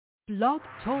Blog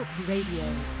Talk Radio.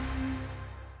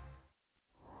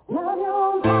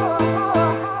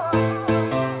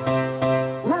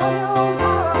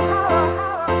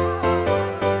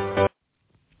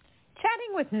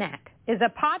 Chatting with Nat is a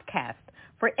podcast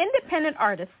for independent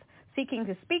artists seeking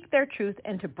to speak their truth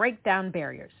and to break down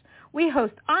barriers. We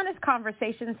host honest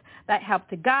conversations that help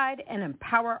to guide and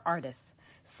empower artists.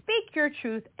 Speak your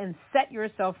truth and set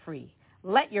yourself free.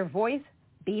 Let your voice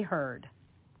be heard.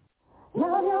 Hi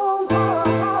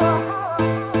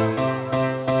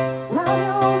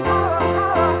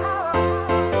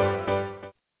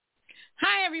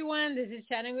everyone, this is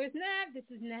Chatting with Nat. This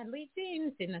is Natalie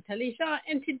James and Natalie Shaw,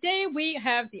 and today we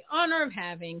have the honor of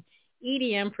having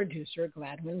EDM producer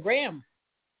Gladwyn Graham.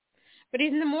 But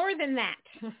he's more than that.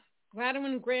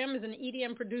 Gladwyn Graham is an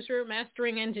EDM producer,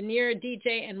 mastering engineer,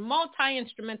 DJ, and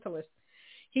multi-instrumentalist.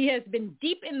 He has been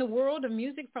deep in the world of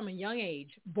music from a young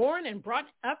age. Born and brought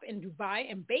up in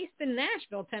Dubai and based in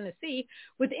Nashville, Tennessee,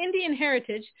 with Indian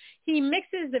heritage, he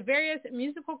mixes the various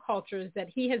musical cultures that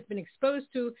he has been exposed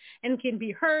to and can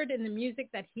be heard in the music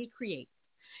that he creates.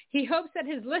 He hopes that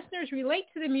his listeners relate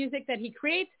to the music that he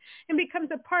creates and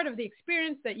becomes a part of the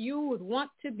experience that you would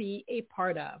want to be a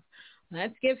part of.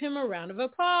 Let's give him a round of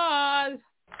applause.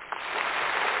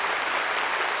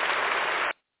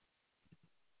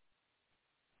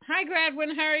 Hi,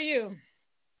 Gladwyn. How are you?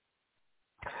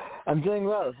 I'm doing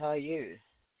well. How are you?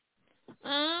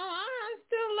 I'm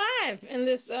still alive in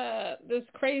this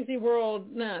crazy world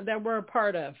that we're a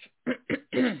part of.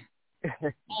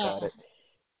 Got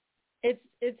it.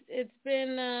 It's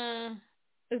been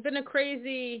a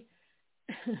crazy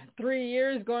 3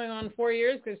 years, going on 4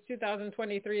 years, because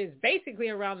 2023 is basically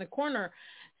around the corner.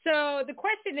 So the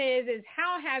question is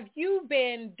how have you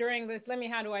been during this?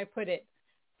 How do I put it?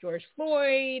 George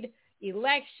Floyd,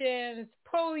 elections,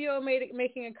 polio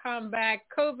making a comeback,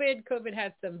 COVID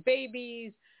had some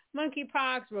babies,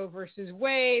 monkeypox, Roe versus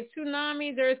Wade,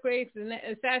 tsunamis, earthquakes,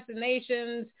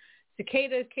 assassinations,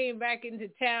 cicadas came back into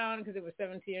town because it was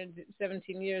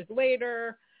 17 years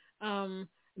later. Now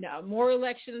more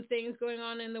election things going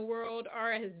on in the world.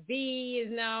 RSV is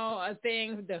now a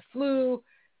thing, the flu.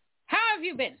 How have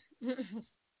you been?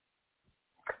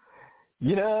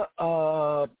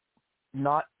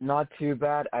 Not too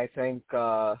bad. I think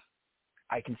I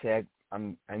can say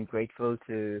I'm grateful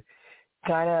to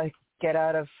kind of get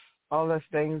out of all those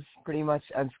things pretty much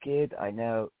unscathed. I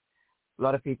know a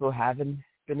lot of people haven't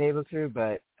been able to,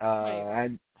 but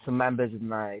and some members of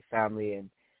my family and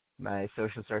my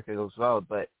social circle as well.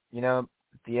 But at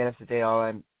the end of the day,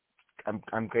 I'm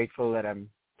grateful that I'm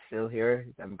still here.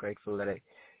 I'm grateful that I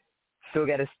still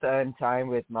get to spend time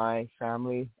with my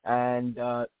family. And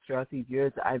throughout these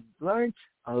years, I've learned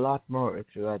a lot more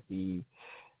throughout the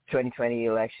 2020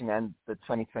 election and the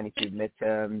 2022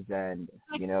 midterms and,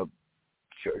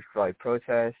 George Floyd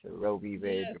protests, the Roe v.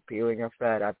 Wade repealing of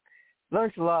that. I've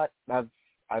learned a lot.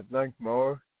 I've learned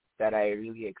more that I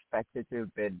really expected to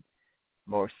have been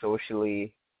more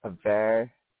socially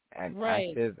aware and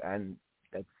active, and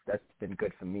that's been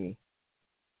good for me.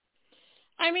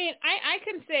 I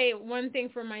can say one thing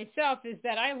for myself is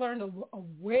that I learned a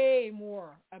way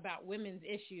more about women's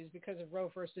issues because of Roe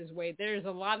versus Wade. There's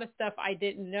a lot of stuff I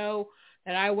didn't know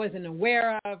that I wasn't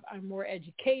aware of. I'm more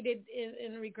educated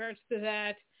in regards to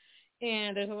that.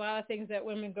 And there's a lot of things that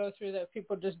women go through that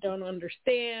people just don't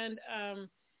understand.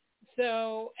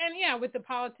 With the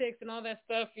politics and all that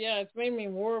stuff, it's made me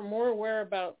more aware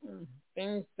about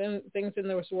things in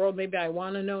this world. Maybe I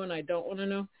want to know and I don't want to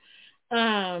know.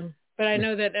 But I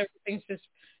know that everything's just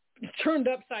turned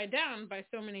upside down by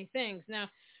so many things. Now,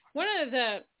 one of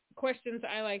the questions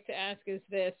I like to ask is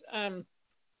this.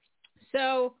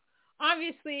 So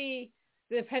obviously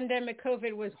the pandemic,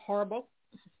 COVID, was horrible.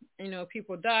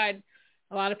 People died.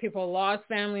 A lot of people lost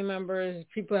family members.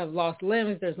 People have lost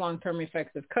limbs. There's long-term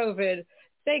effects of COVID.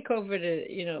 Say COVID,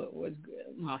 was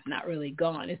not really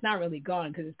gone. It's not really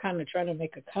gone because it's kind of trying to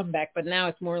make a comeback, but now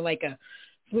it's more like a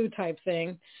flu type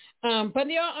thing. But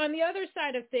on the other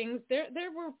side of things,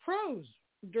 there were pros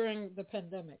during the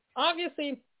pandemic.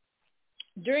 Obviously,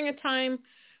 during a time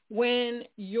when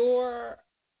you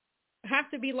have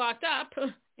to be locked up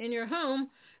in your home,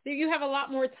 you have a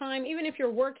lot more time, even if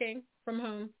you're working from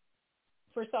home,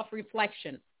 for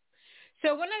self-reflection.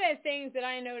 So one of the things that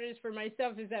I noticed for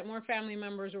myself is that more family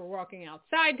members were walking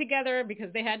outside together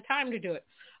because they had time to do it.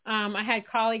 I had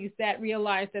colleagues that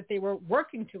realized that they were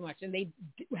working too much and they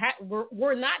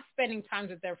were not spending time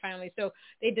with their family, so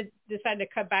they decided to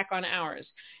cut back on hours.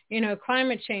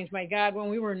 Climate change, my God, when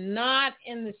we were not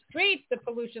in the streets, the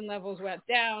pollution levels went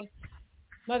down.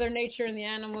 Mother Nature and the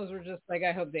animals were just like,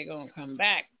 I hope they're going to come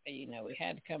back. But, we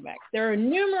had to come back. There are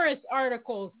numerous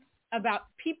articles about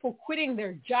people quitting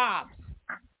their jobs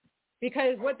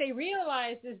because what they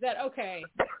realized is that, okay,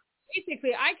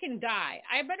 basically I can die.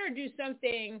 I better do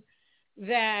something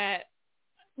that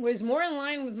was more in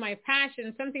line with my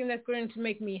passion, something that's going to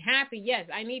make me happy. Yes,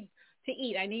 I need to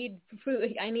eat. I need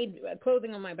food. I need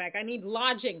clothing on my back. I need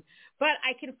lodging. But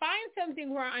I can find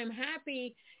something where I'm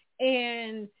happy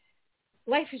and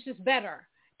life is just better.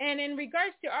 And in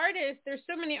regards to artists, there's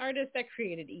so many artists that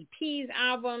created EPs,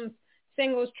 albums,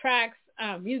 singles, tracks,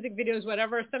 music videos,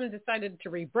 whatever. Some decided to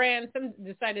rebrand. Some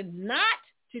decided not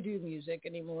to do music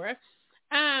anymore.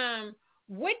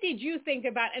 What did you think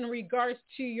about in regards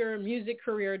to your music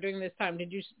career during this time?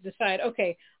 Did you decide,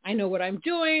 okay, I know what I'm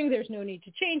doing. There's no need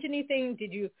to change anything.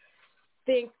 Did you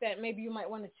think that maybe you might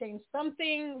want to change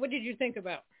something? What did you think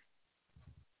about?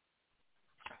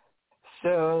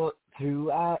 So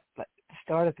throughout the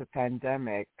start of the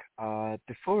pandemic,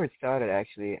 before it started,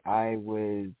 actually, I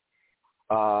was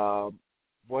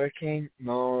working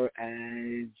more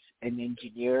as an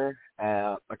engineer,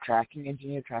 a tracking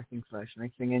engineer,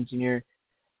 tracking/mixing engineer,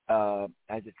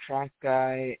 as a track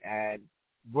guy, and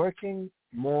working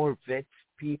more with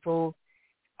people,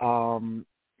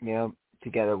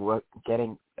 together,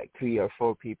 getting like 3 or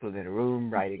 4 people in a room,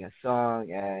 writing a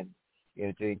song, and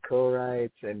doing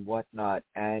co-writes and whatnot.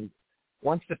 And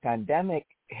once the pandemic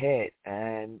hit,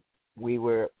 and we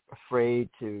were afraid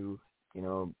to,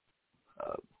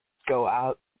 go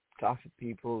out, talk to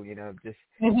people, just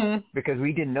because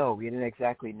we didn't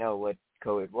exactly know what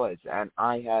COVID was. And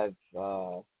I have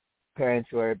parents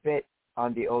who are a bit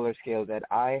on the older scale that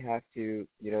I have to,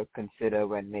 consider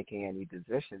when making any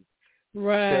decisions.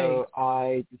 Right. So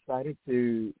I decided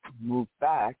to move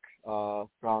back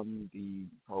from the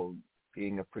whole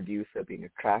being a producer, being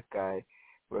a track guy,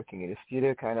 working in a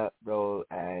studio kind of role,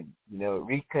 and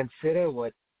reconsider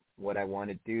what I want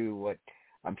to do, what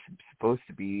I'm supposed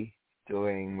to be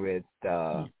doing with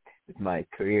my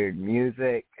career in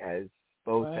music, as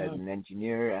both as an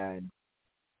engineer and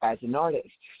as an artist.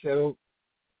 So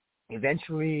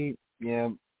eventually,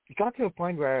 it got to a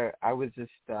point where I was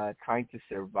just trying to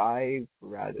survive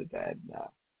rather than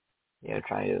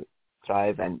trying to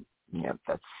thrive, and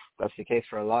that's the case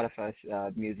for a lot of us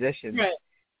musicians. Right.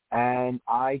 And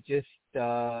I just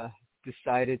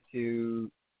decided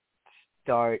to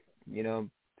start,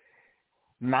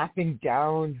 mapping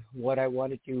down what I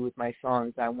wanted to do with my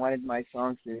songs. I wanted my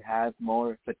songs to have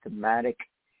more of a thematic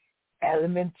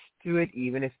element to it,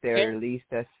 even if they're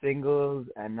released as singles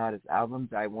and not as albums.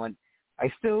 I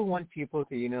still want people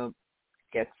to,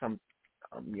 get some,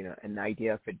 an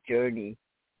idea of a journey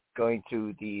going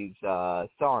through these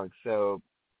songs. So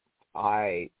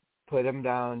I put them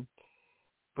down,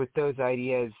 put those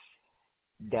ideas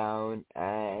down,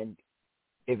 and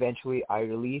eventually I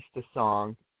released a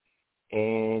song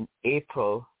in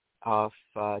April of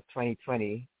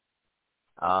 2020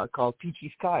 called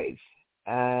Peachy Skies.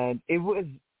 And it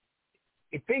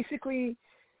basically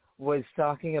was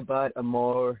talking about a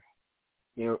more,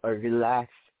 a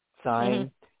relaxed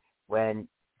time when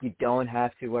you don't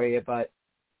have to worry about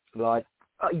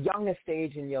a younger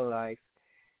stage in your life.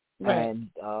 Right. And,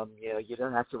 you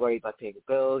don't have to worry about paying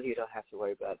a bill. You don't have to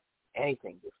worry about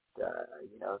anything. Just,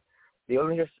 the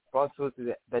only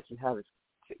responsibility that you have is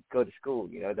to go to school.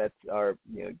 Just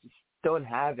don't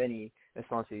have any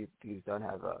responsibilities. Don't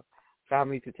have a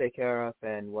family to take care of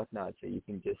and whatnot. So you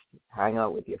can just hang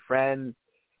out with your friends,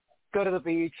 go to the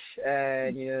beach,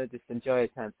 and, just enjoy the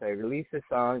time. So I released a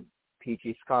song,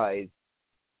 Peachy Skies.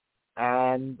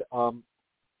 And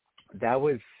that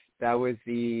was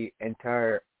the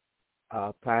entire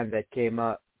plan that came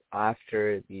up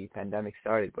after the pandemic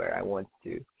started, where I wanted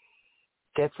to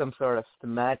get some sort of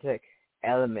thematic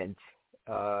element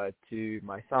to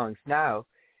my songs. Now,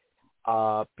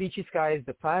 Peachy Skies,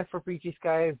 the plan for Peachy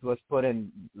Skies was put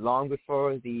in long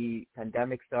before the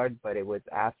pandemic started, but it was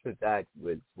after that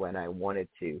was when I wanted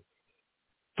to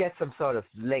get some sort of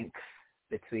links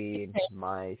between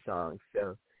my songs.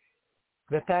 So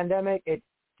the pandemic, it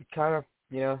kind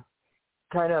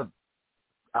of,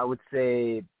 I would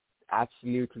say,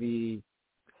 absolutely,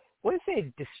 I wouldn't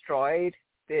say destroyed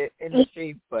the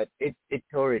industry, but it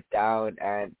tore it down,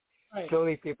 and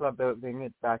slowly people are building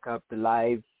it back up. The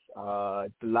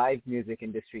live music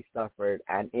industry suffered,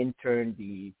 and in turn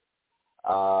the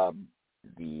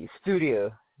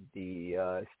studio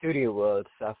world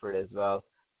suffered as well.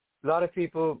 A lot of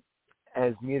people,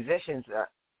 as musicians,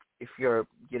 if you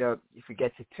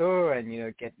get to tour and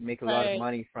make a lot of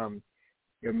money from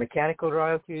your mechanical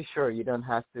royalties, sure, you don't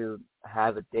have to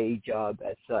have a day job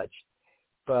as such.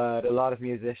 but a lot of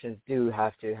musicians do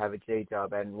have to have a day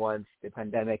job. And once the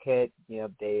pandemic hit,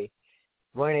 they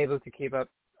weren't able to keep up.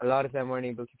 A lot of them weren't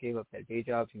able to keep up their day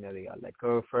jobs. They got let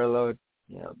go, furloughed.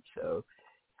 So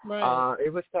Right.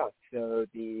 it was tough. So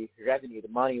the revenue, the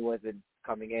money wasn't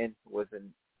coming in, wasn't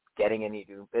getting any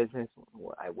new business.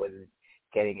 I wasn't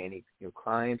getting any new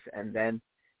clients. And then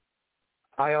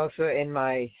I also in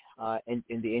my in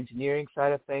the engineering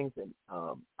side of things, and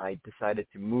I decided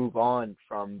to move on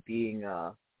from being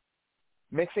a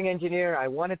mixing engineer. I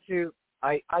wanted to.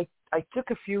 I took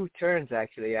a few turns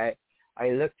actually. I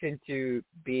looked into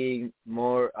being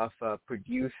more of a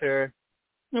producer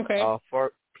Okay.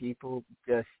 for people,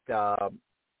 just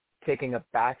taking a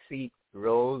backseat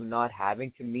role, not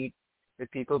having to meet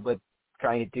with people, but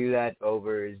trying to do that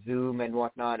over Zoom and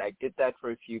whatnot. I did that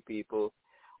for a few people.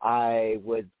 I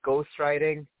was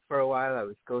ghostwriting for a while. I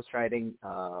was ghostwriting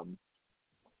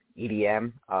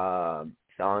EDM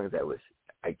songs.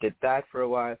 I did that for a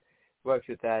while. Worked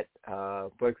with that.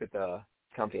 Worked with a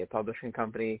company, a publishing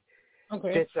company.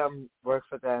 Okay. Did some work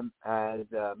for them as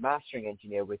a mastering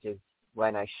engineer, which is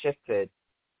when I shifted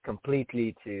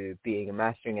completely to being a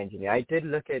mastering engineer. I did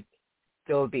look at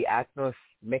Dolby Atmos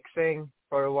mixing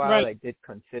for a while. Right. I did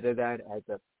consider that as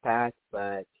a path,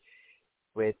 but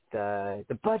with the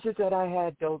budget that I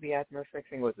had, Dolby Atmos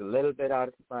mixing was a little bit out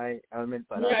of my element,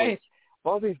 but Right.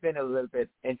 I've always been a little bit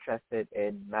interested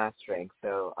in mastering,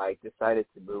 so I decided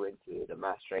to move into the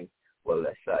mastering world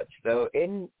as such. So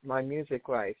in my music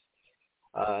life,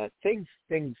 things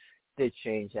did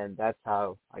change, and that's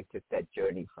how I took that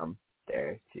journey from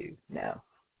there to now.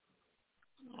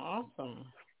 Awesome.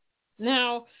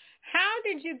 Now, how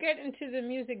did you get into the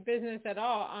music business at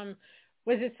all?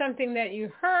 Was it something that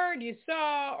you heard, you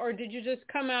saw, or did you just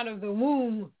come out of the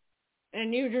womb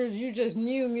and you just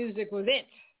knew music was it?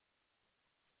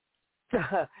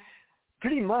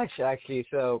 Pretty much, actually.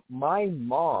 So my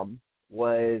mom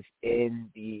was in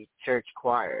the church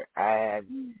choir, and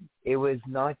it was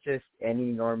not just any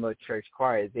normal church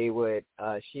choir.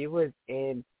 She was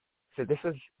in, so this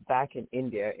was back in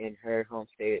India, in her home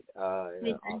state,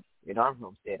 Okay. in our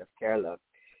home state of Kerala.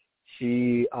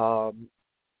 She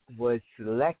was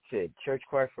selected church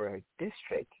choir for her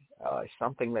district,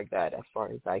 something like that, as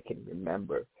far as I can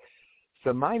remember.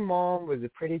 So my mom was a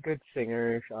pretty good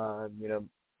singer.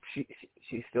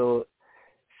 She still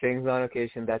sings on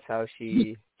occasion. That's how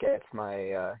she gets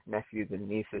my nephews and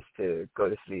nieces to go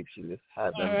to sleep. She just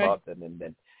have All them right. bob them and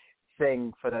then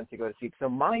sing for them to go to sleep. So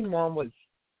my mom was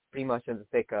pretty much in the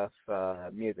thick of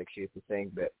music. She used to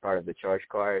sing part of the church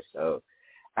choir. So,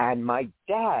 and my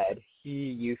dad, he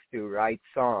used to write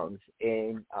songs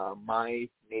in my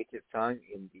native tongue,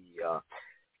 in the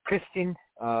Christian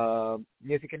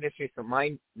music industry. So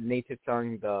my native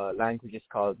tongue, the language is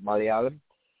called Malayalam.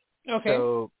 Okay.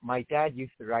 So my dad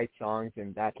used to write songs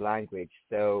in that language.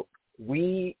 So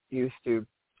we used to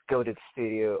go to the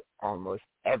studio almost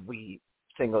every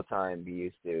single time we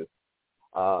used to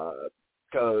uh,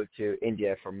 go to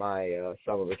India for my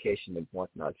summer vacation and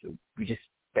whatnot. So we just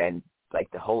spend like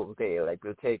the whole day. Like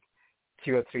we'll take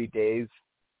 2 or 3 days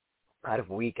out of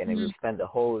a week, and then we'll spend the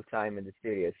whole time in the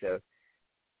studio. So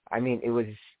I mean, it was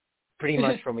pretty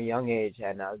much from a young age,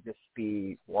 and I'll just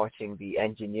be watching the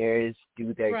engineers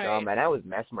do their Right. job, and I was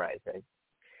mesmerized. I used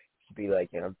to be like,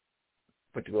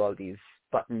 what do all these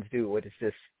buttons do? What does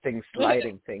this thing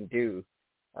sliding thing do?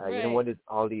 Right. What does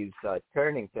all these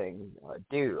turning things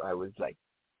do? I was like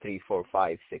 3, 4,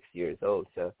 5, 6 years old.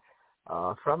 So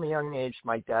from a young age,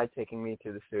 my dad taking me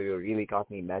to the studio really got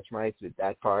me mesmerized with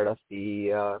that part of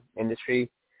the industry.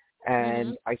 Mhm.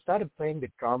 And I started playing the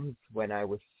drums when I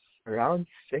was around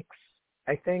 6,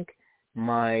 I think.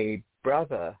 My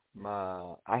brother,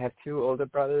 I have 2 older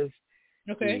brothers.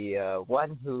 Okay. The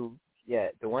one who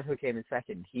came in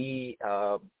second, he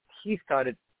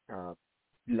started uh,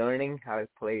 learning how to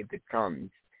play the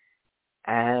drums,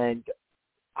 and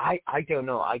I don't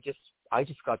know, I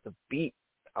just got the beat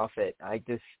of it. I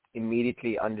just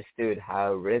immediately understood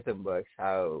how rhythm works,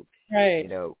 how Right. you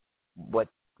know what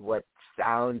what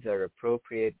sounds are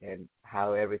appropriate and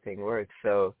how everything works.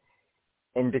 So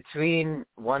in between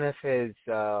one of his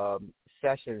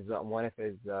sessions, one of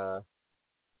his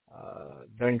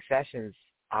learning sessions,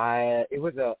 it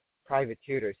was a private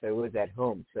tutor, so it was at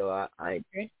home. So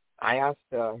Okay. I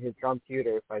asked his drum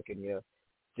tutor if I could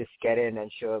just get in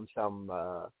and show him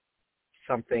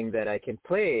something that I can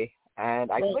play.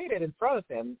 And I Right. played it in front of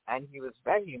him, and he was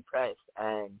very impressed.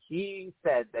 And he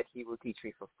said that he will teach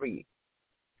me for free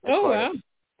as Oh part of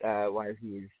wow. while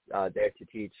he's there to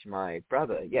teach my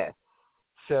brother. Yeah.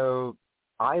 So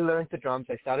I learned the drums.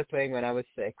 I started playing when I was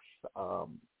 6.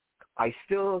 Um, I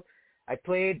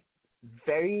played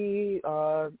very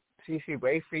seriously,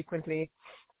 very frequently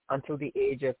until the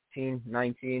age of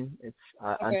 19. It's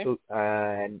Okay. until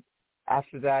and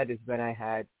after that is when I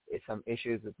had some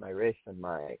issues with my wrists and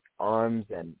my arms,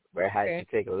 and where I had to Okay.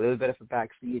 take a little bit of a back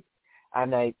seat,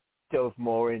 and I dove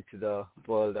more into the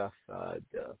world of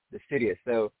the studio.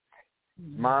 So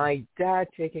my dad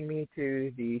taking me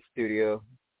to the studio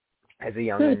as a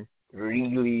youngin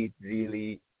really,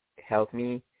 really helped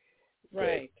me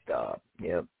with Right.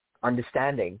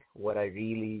 understanding what I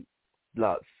really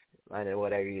love and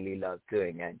what I really love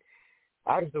doing. And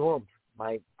out of the womb,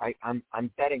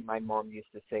 I'm betting my mom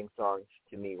used to sing songs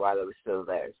to me while I was still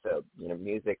there. So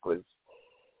music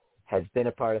has been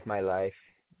a part of my life.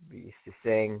 We used to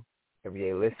sing every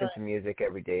day, listen to music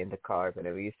every day in the car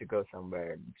whenever we used to go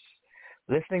somewhere.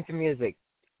 Listening to music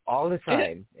all the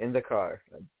time in the car.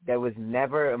 There was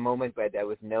never a moment where there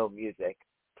was no music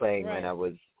playing when I Right.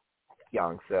 was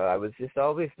young. So I was just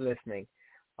always listening,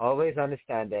 always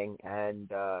understanding. And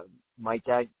my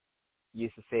dad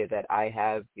used to say that I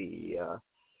have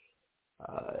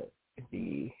uh,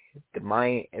 the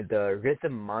mind, the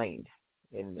rhythm mind.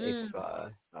 In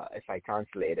Mm. if I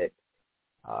translate it,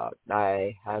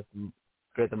 I have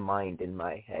rhythm mind in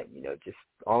my head. Just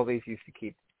always used to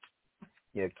keep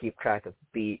track of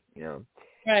beat, and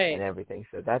Right. everything.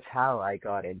 So that's how I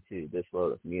got into this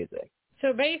world of music.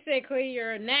 So basically,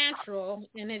 you're a natural,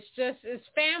 and it's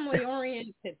family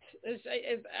oriented.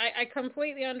 I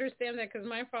completely understand that because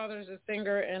my father's a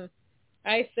singer and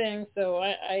I sing, so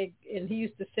and he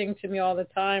used to sing to me all the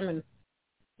time, and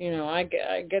I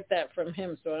get that from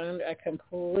him, so I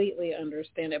completely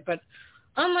understand it. But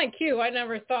unlike you, I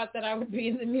never thought that I would be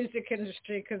in the music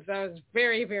industry because I was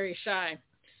very, very shy.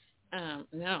 Now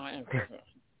now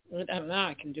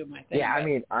I can do my Yeah, thing, I but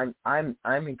mean, I'm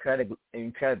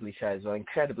incredibly shy, so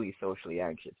incredibly socially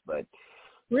anxious. But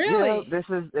really,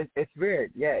 it's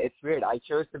weird. Yeah, it's weird. I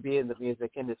chose to be in the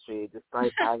music industry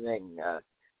despite having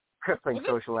crippling well,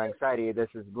 social anxiety. This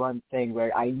is one thing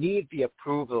where I need the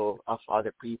approval of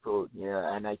other people,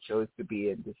 and I chose to be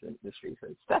in this industry. So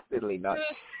it's definitely not.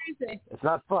 that's crazy. It's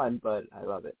not fun, but I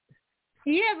love it.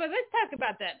 Yeah, but let's talk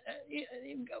about that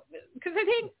because I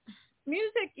think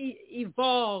music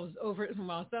evolves over.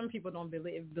 Well, some people don't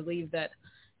believe that.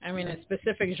 I mean, in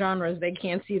specific genres, they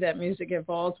can't see that music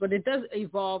evolves, but it does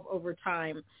evolve over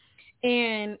time.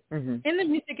 And Mhm. in the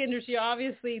music industry,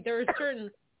 obviously, there are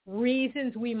certain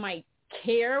reasons we might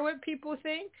care what people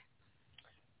think,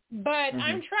 but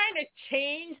I'm Mhm. trying to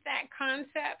change that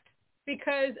concept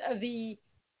because of the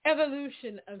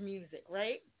evolution of music,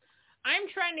 right? I'm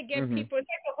trying to get Mhm. people. It's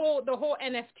like the whole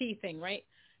NFT thing, right?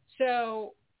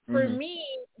 So for Mhm. me,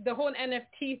 the whole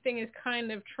NFT thing is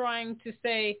kind of trying to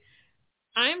say,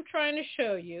 I'm trying to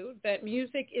show you that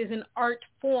music is an art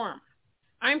form.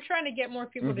 I'm trying to get more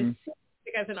people to Mhm. see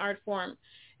music as an art form.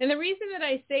 And the reason that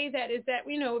I say that is that,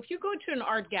 if you go to an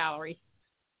art gallery,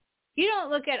 you don't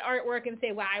look at artwork and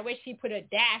say, well, I wish he put a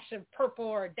dash of purple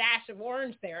or a dash of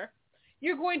orange there.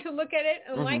 You're going to look at it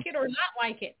and like Mhm. it or not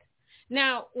like it.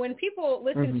 Now, when people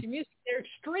listen Mhm. to music, they're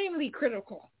extremely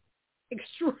critical.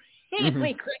 Extremely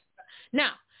Mhm. critical.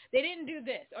 Now, they didn't do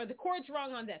this, or the chord's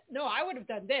wrong on this. No, I would have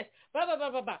done this. Blah, blah,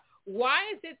 blah, blah, blah.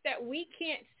 Why is it that we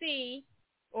can't see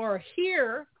or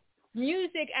hear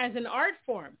music as an art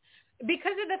form?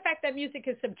 Because of the fact that music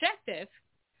is subjective,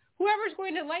 whoever's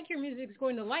going to like your music is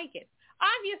going to like it.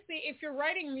 Obviously, if you're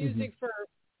writing Mhm. music for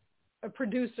a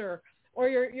producer or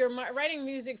you're writing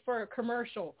music for a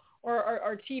commercial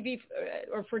or TV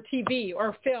or for TV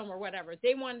or film or whatever,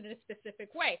 they want it a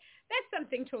specific way. That's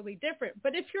something totally different.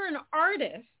 But if you're an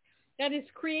artist that is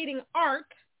creating art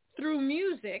through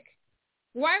music,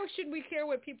 why should we care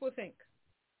what people think?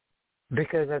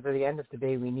 Because at the end of the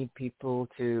day, we need people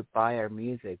to buy our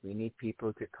music. We need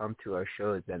people to come to our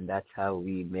shows, and that's how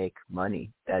we make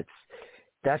money.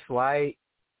 That's why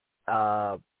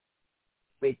uh,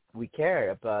 we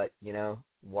care about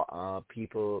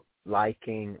people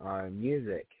liking our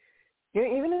music.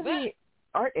 Even in Well, the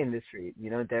art industry,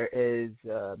 there is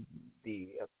the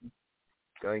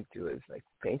going to is like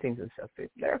paintings and stuff.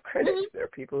 There are critics. mhm. There are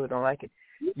people who don't like it.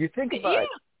 You think about Yeah.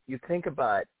 you think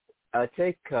about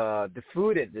take the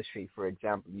food industry for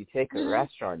example. You take a Mhm.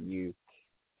 restaurant. You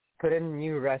put in a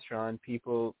new restaurant.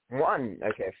 People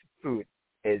okay, food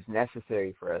is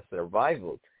necessary for a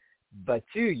survival, but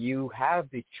two, you have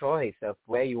the choice of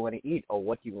where you want to eat or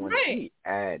what you want to Right. eat,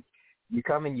 and you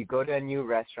come and you go to a new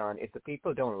restaurant. If the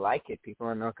people don't like it, people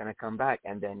are not going to come back,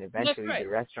 and then That's eventually the right.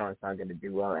 restaurant's not going to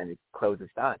do well, and it closes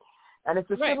down. And it's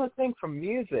a Right. similar thing from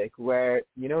music, where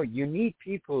you need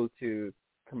people to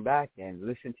come back and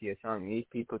listen to your song. You need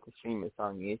people to stream your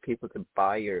song. You need people to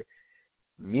buy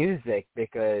music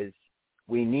because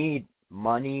we need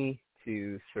money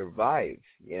to survive,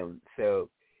 so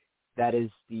that is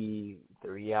the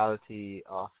reality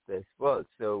of this world.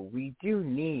 So we do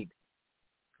need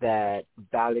that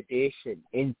validation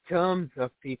in terms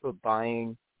of people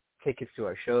buying tickets to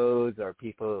our shows, or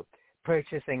people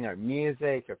purchasing our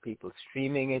music, or people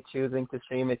streaming it, choosing to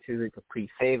stream it, choosing to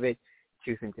pre-save it,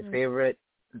 choosing to favorite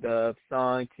the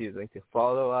song, choosing to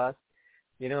follow us.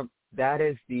 That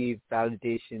is the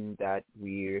validation that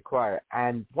we require.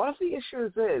 And one of the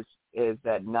issues is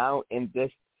that now in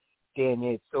this day and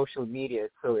age, social media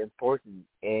is so important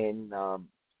in,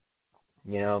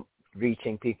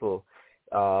 reaching people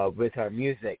with our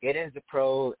music. It is a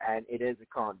pro and it is a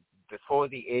con. Before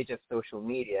the age of social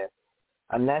media,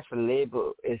 unless a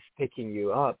label is picking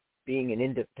you up, being an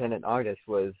independent artist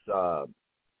was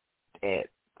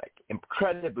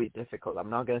incredibly difficult. I'm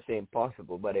not going to say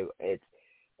impossible, but it's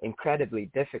incredibly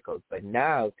difficult. But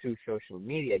now through social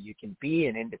media, you can be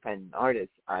an independent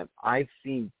artist. I've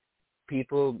seen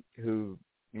people who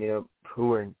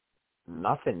are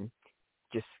nothing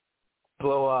just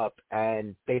blow up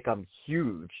and become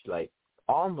huge, like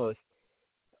almost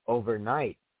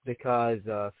overnight, because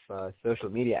of social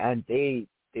media. And they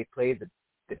play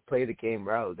the game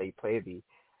well. They play the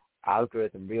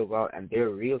algorithm real well, and they're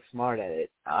real smart at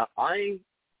it. I'm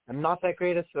not that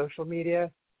great at social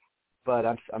media, but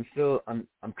I'm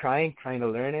trying to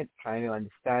learn it, trying to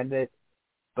understand it.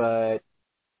 But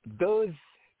those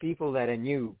people that I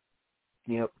knew,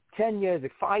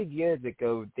 5 years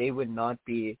ago, they would not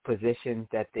be positioned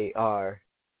that they are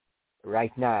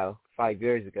right now 5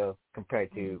 years ago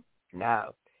compared to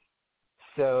now.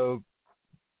 So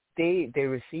they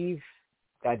receive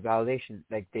that validation,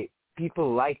 like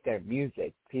people like their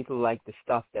music, people like the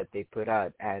stuff that they put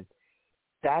out, and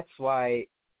that's why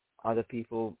other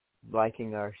people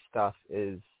liking our stuff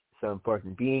is so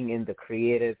important. Being in the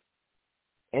creative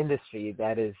industry,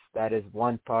 that is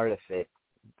one part of it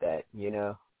that you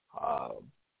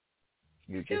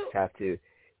just have to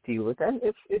deal with. And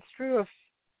it's true of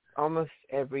almost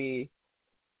every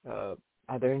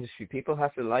other industry. People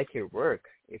have to like your work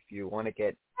if you want to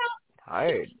get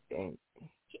hired. And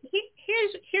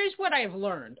here's what I've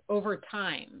learned over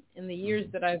time in the years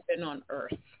that I've been on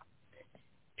Earth.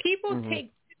 People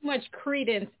take too much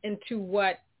credence into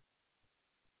what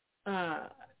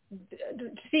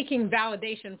seeking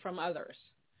validation from others,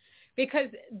 because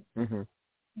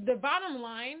the bottom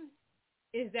line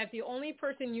is that the only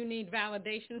person you need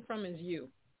validation from is you.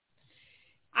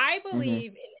 I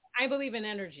believe in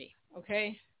energy.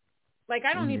 Okay. Like,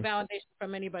 I don't need validation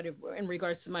from anybody in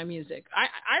regards to my music.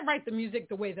 I write the music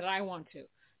the way that I want to.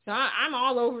 So I'm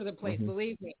all over the place,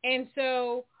 believe me. And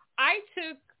so I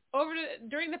took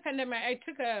during the pandemic,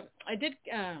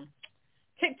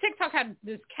 TikTok had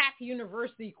this CAP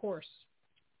University course,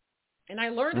 and I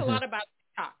learned a lot about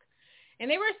TikTok.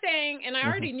 And they were saying, and I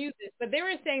already knew this, but they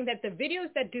were saying that the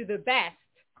videos that do the best,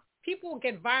 people will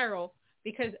get viral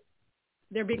because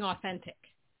they're being authentic.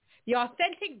 The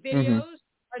authentic videos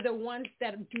are the ones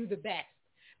that do the best,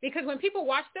 because when people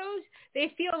watch those,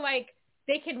 they feel like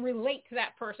they can relate to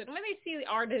that person. When they see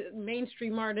the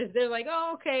mainstream artists, they're like,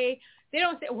 oh, okay. They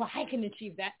don't say, well, I can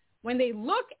achieve that. When they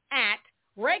look at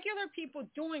regular people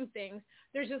doing things,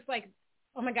 they're just like,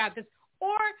 oh my God, this.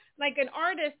 Or like an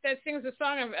artist that sings a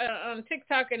song on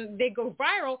TikTok and they go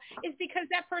viral, is because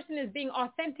that person is being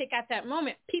authentic at that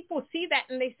moment. People see that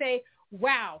and they say,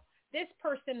 wow, this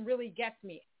person really gets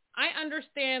me. I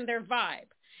understand their vibe.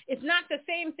 It's not the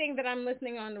same thing that I'm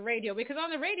listening on the radio, because on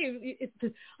the radio,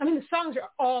 the songs are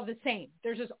all the same.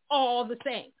 They're just all the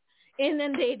same.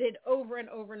 Inundated over and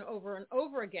over and over and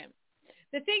over again.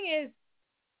 The thing is,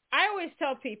 I always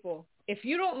tell people, if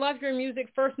you don't love your music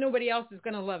first, nobody else is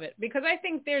going to love it, because I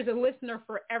think there's a listener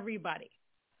for everybody.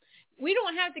 We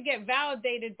don't have to get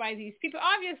validated by these people.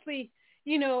 Obviously,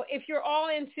 if you're all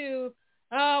into,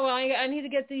 oh, well, I need to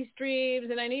get these streams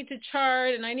and I need to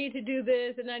chart and I need to do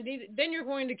this and then you're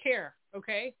going to care,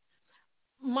 okay?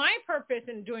 My purpose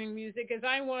in doing music is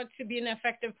I want to be an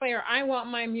effective player. I want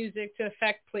my music to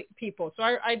affect people. So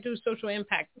I do social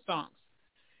impact songs.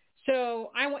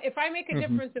 So if I make a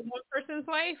difference in one person's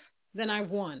life, then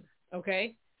I've won,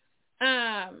 okay? But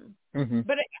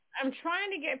I'm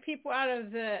trying to get people out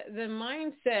of the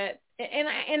mindset,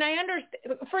 and I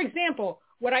understand. For example,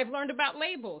 what I've learned about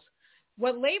labels.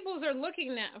 What labels are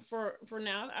looking at for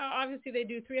now, obviously they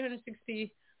do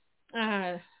 360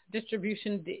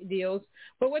 distribution deals,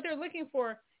 but what they're looking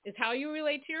for is how you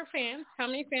relate to your fans, how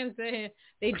many fans they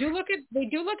do look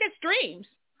at streams,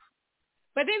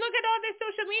 but they look at all this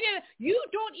social media. You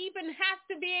don't even have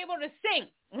to be able to sing.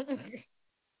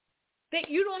 that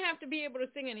you don't have to be able to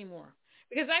sing anymore.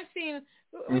 Because I've seen,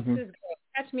 what's this girl?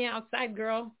 Catch Me Outside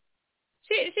girl.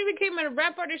 She became a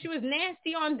rap artist. She was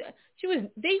nasty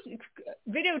they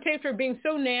videotaped her being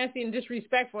so nasty and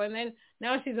disrespectful, and then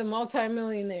now she's a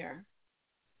multimillionaire.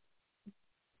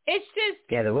 It's just,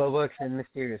 yeah, the world works in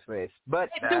mysterious ways. But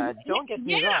don't get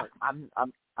me wrong.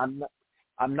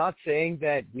 I'm not saying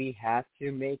that we have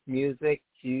to make music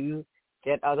to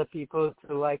get other people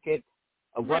to like it.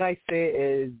 What I say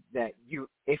is that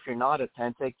if you're not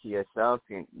authentic to yourself,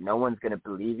 no one's gonna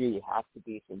believe you. You have to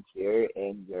be sincere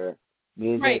in your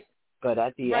music. Right. But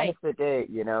at the end of the day,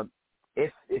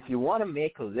 if you want to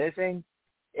make a living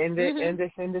in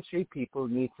this industry, people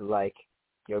need to like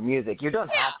your music. You don't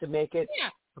have to make it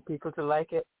for people to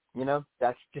like it.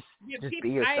 That's just be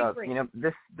yourself.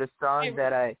 The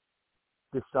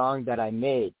song that I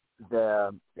made,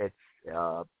 it's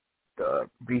the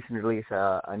recent release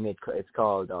I made. It's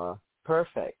called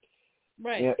Perfect.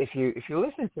 Right. If you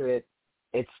listen to it,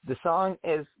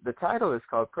 the title is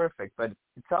called Perfect, but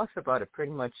it talks about a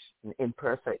pretty much an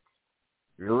imperfect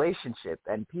relationship,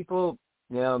 and people,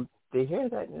 they hear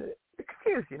that they're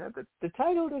confused. The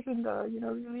title doesn't,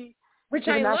 really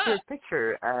give an accurate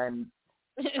picture, and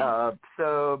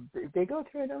so they go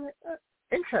through it. And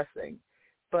interesting,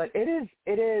 but it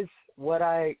is what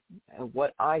I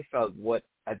felt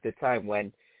at the time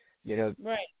when,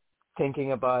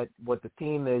 thinking about what the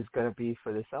theme is going to be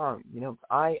for the song.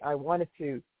 I want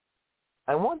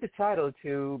the title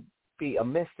to be a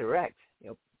misdirect.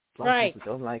 A lot of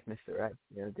people don't like misdirect.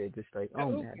 They're just like, oh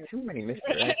man, too many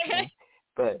misdirects.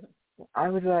 But I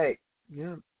was like,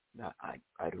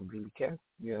 I don't really care.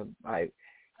 I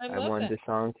want the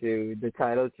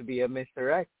title to be a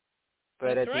misdirect.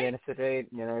 But at the end of the day,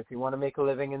 if you want to make a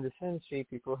living in this industry,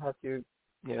 people have to,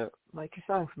 like your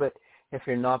songs. But if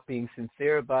you're not being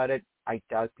sincere about it, I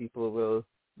doubt people will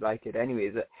like it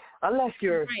anyways. Unless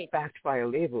you're backed by a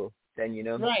label, then, you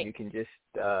can just,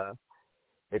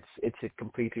 it's a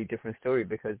completely different story,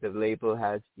 because the label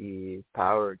has the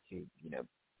power to,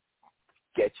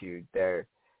 get you their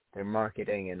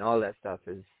marketing and all that stuff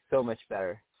is so much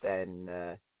better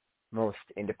than most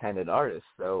independent artists.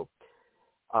 So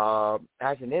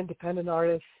as an independent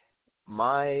artist,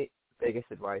 my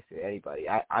biggest advice to anybody,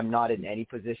 I'm not in any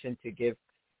position to give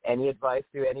any advice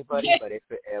to anybody, but if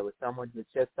it was someone who's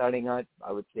just starting out,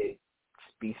 I would say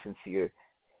just be sincere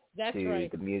to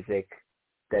the music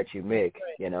that you make.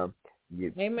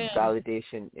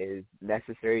 Validation is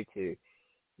necessary to,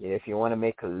 if you want to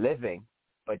make a living,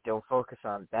 but don't focus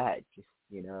on that. Just,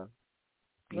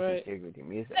 be sincere with your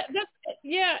music.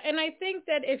 And I think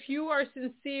that if you are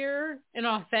sincere and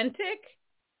authentic,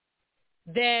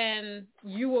 then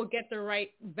you will get the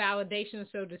right validation,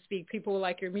 so to speak. People will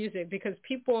like your music, because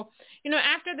people,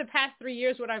 after the past 3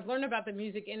 years, what I've learned about the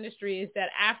music industry is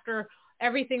that after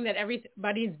everything that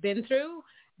everybody's been through,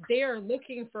 they are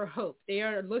looking for hope. They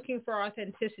are looking for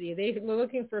authenticity. They're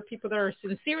looking for people that are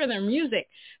sincere in their music.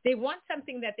 They want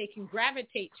something that they can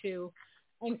gravitate to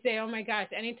and say, oh my gosh,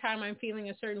 anytime I'm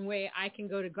feeling a certain way, I can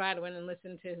go to Gladwyn and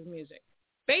listen to his music.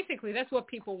 Basically, that's what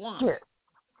people want.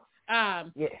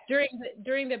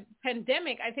 During the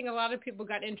pandemic, I think a lot of people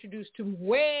got introduced to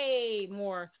way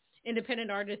more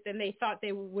independent artists than they thought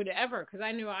they would ever, because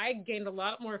I knew I gained a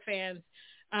lot more fans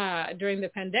during the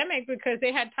pandemic because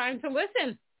they had time to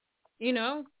listen,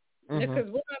 because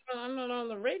I'm not on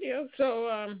the radio. So,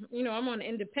 I'm on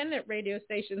independent radio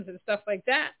stations and stuff like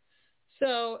that.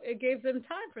 So it gave them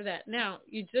time for that. Now,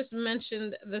 you just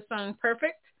mentioned the song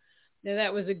Perfect. Now,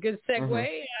 that was a good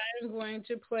segue. I'm going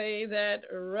to play that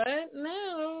right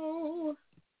now.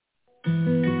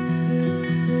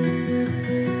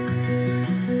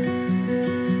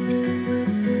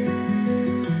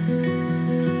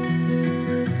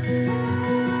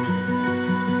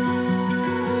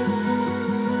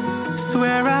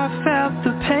 Swear I felt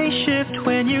the pace shift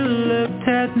when you looked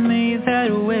at me that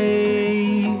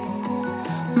way.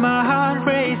 My heart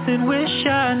racing, wish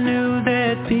I knew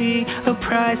there'd be a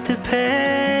price to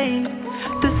pay.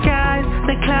 The skies,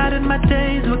 they clouded, my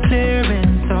days were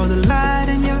clearing. Saw the light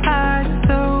in your eyes,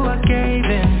 so I gave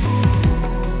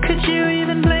in. Could you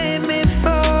even blame me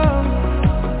for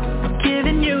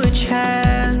giving you a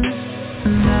chance?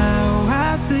 Now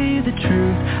I see the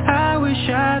truth, I wish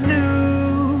I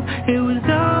knew. It was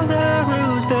all the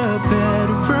rules, the bed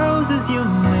of roses you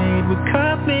made would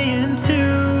cut me in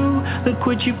two. Look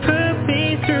what you put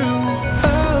me through.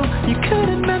 Oh, you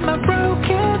couldn't mend my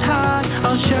broken heart.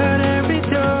 I'll shut every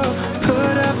door,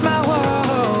 put up my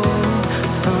wall.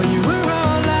 Oh, you were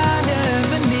all I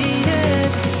ever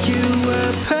needed. You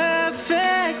were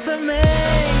perfect for me.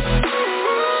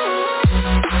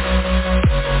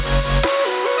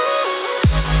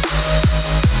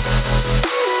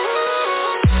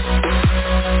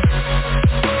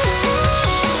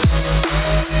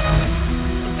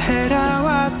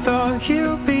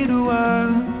 you be the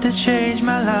one to change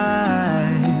my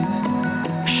life.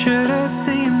 Should have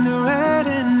seen the red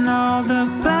in all the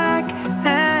black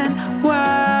and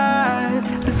white.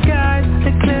 The skies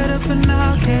they cleared up and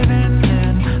now caving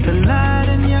in. The light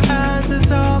in your eyes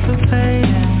is all the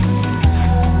fading.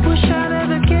 Wish I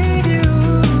never gave you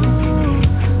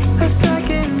a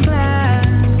second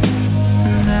glance.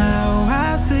 Now I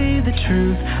see the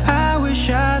truth. I wish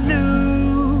I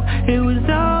knew it was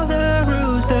all the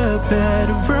rules. The bed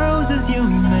of roses you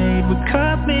made would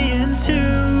cut me in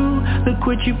two. Look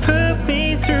what you put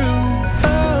me through.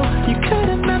 Oh, you could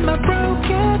have met my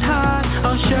broken heart.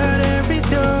 I'll shut every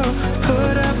door,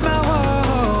 put up my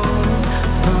walls.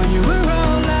 Oh, you were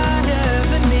all I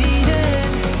ever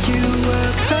needed. You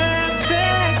were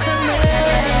perfect to me.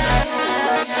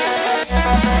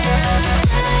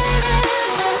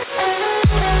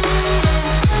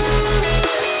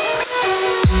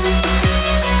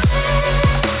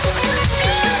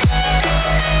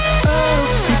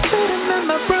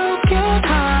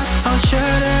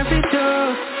 Shut every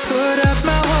door, put up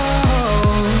my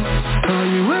walls. Oh,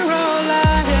 you were all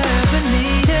I ever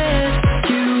needed.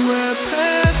 You were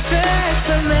perfect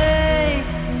for me.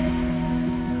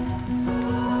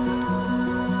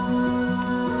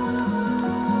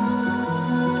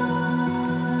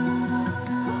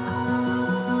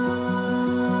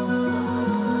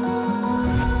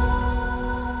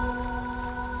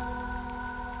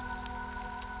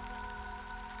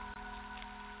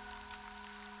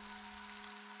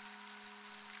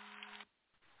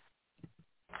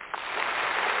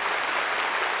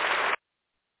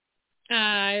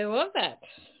 I love that.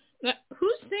 Now,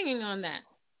 who's singing on that?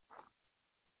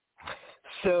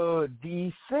 So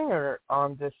the singer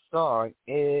on this song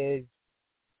is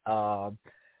a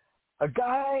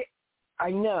guy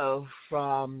I know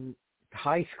from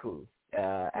high school.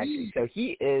 Actually, so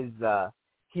he is.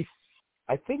 He's.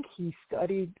 I think he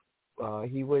studied.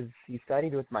 He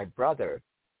studied with my brother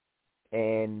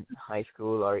in high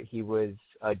school, or he was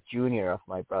a junior of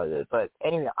my brother. But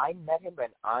anyway, I met him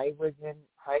when I was in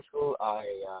high school.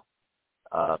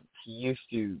 He used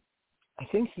to. I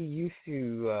think he used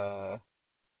to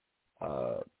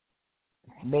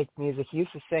make music. He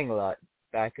used to sing a lot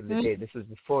back in the day. This was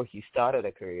before he started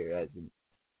a career as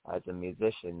a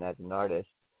musician, as an artist.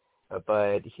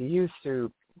 But he used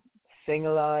to sing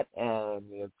a lot and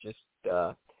just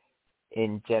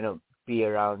in general be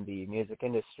around the music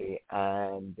industry.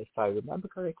 And if I remember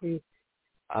correctly,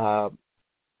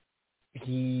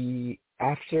 he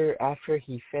after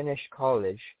he finished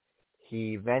college,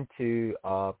 he went to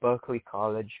Berklee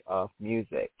College of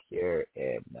Music here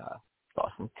in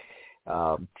Boston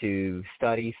to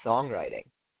study songwriting.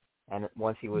 And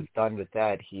once he was done with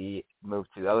that, he moved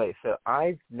to LA. So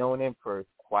I've known him for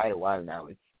quite a while now.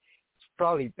 It's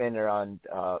probably been around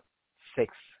 6+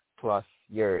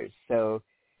 years. So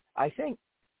I think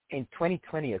in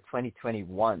 2020 or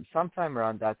 2021, sometime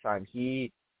around that time,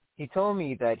 he told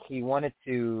me that he wanted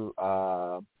to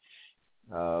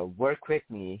work with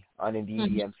me on an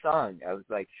EDM song. I was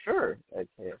like, sure, let's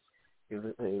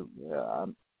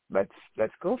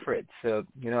go for it. So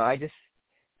I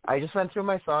just went through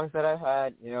my songs that I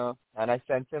had, and I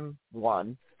sent him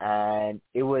one, and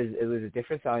it was a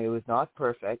different song. It was not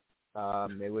perfect.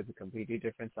 It was a completely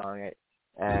different song,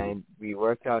 and we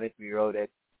worked on it. We wrote it.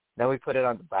 Then we put it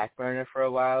on the back burner for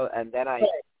a while, and then I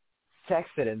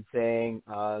texted him saying,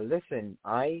 "Listen,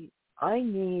 I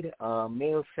need a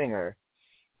male singer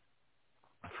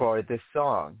for this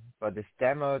song, for this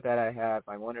demo that I have.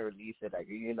 I want to release it. I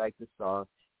really like this song.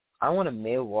 I want a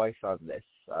male voice on this.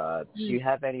 Do you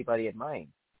have anybody in mind?"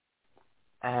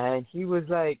 And he was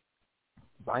like,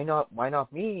 "Why not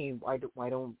me? Why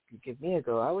don't you give me a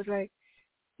go?" I was like,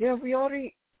 "Yeah, we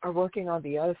already are working on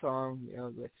the other song.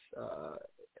 Let's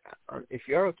if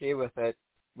you're okay with it,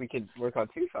 we could work on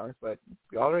 2 songs. But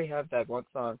we already have that one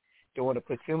song. Don't want to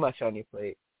put too much on your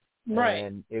plate." Right.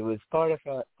 And it was part of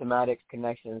a thematic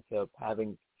connection of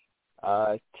having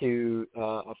 2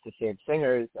 of the same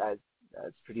singers as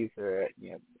producer.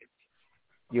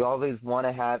 You always want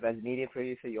to have, as a media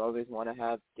producer, you always want to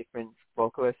have different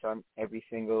vocalists on every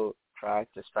single track,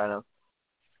 just trying to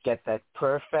get that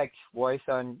perfect voice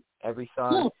on every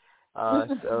song.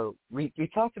 So we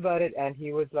talked about it, and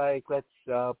he was like, let's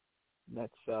send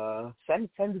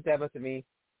the demo to me.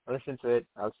 I'll listen to it.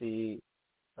 I'll see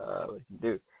what we can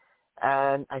do.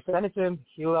 And I sent it to him.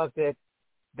 He loved it.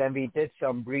 Then we did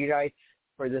some rewrites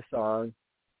for the song,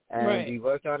 and we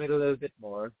worked on it a little bit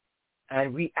more.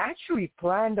 And we actually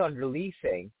planned on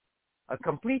releasing a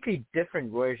completely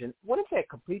different version. I wouldn't say a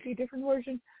completely different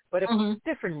version, but a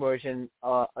different version,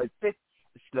 a bit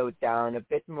slowed down, a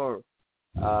bit more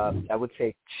I would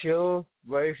say, chill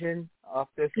version of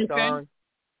this Okay. song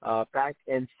back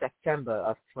in September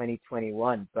of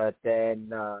 2021. But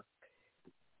then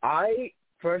I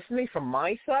personally, from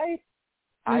my side,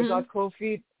 I Mhm. got cold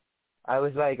feet. I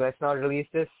was like, let's not release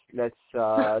this. Let's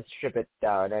strip it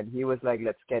down. And he was like,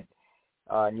 let's get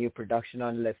new production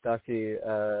on it. Let's talk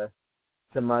to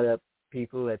some other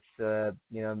people. Let's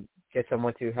get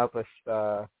someone to help us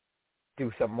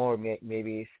do some more,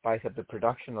 maybe spice up the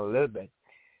production a little bit.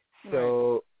 Right.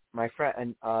 So my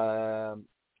friend, the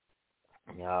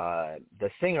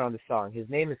singer on the song, his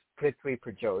name is Prithvi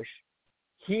Prajosh.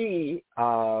 He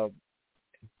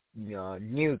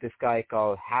knew this guy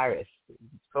called Harris. His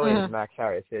full name is Mhm. Max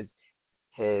Harris. His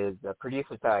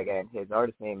producer tag and his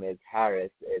artist name is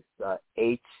Harris. It's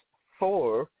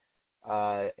H4.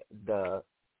 The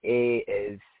A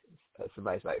is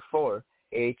somebody's like 4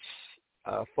 H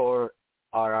 4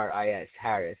 RRIS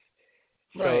Harris.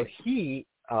 So Right. he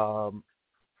um,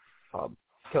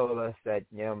 told us that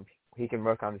he can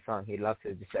work on the song. He'd love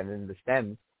to just send in the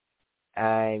stems,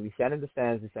 and we sent him the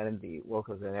stems, we sent him the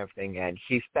vocals and everything, and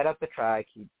he sped up the track.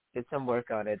 He did some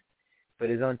work on it, put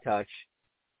his own touch,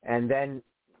 and then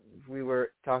we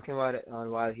were talking about it on a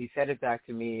while. He sent it back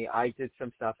to me. I did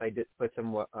some stuff. I did put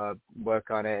some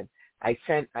work on it. I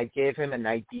gave him an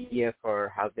idea for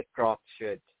how the crop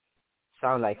should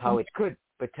sound like, how it could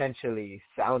potentially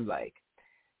sound like.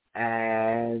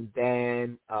 And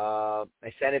then I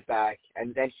sent it back,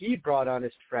 and then he brought on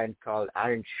his friend called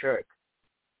Aaron Shirk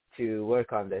to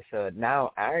work on this. So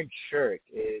now Aaron Shirk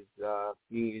is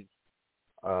he's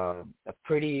a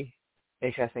pretty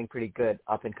interesting, pretty good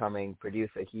up-and-coming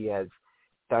producer. He has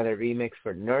done a remix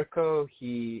for Nurko.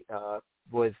 He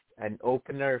was an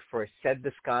opener for Set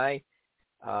the Sky.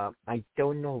 I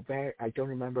don't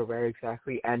remember where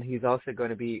exactly, and he's also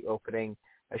going to be opening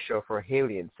a show for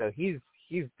Halion. So he's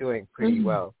doing pretty Mhm.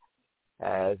 well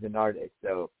as an artist.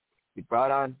 So we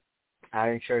brought on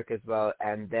Aaron Shirk as well,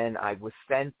 and then I was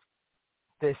sent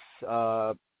this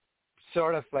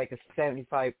sort of like a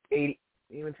 75, 80,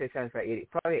 even say 75, 80,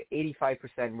 probably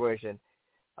 85% version,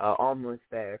 almost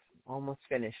there, almost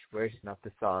finished version of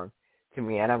the song to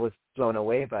me, and I was blown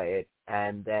away by it.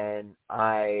 And then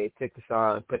I took the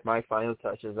song, put my final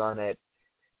touches on it,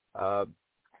 uh,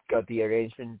 got the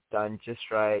arrangement done just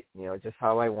right, just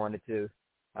how I wanted it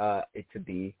to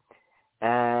be,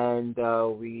 and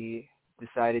we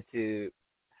decided to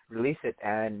release it.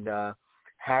 And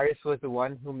Harris was the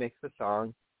one who mixed the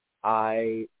song.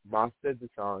 I mastered the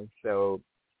song, so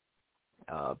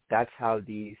that's how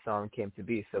the song came to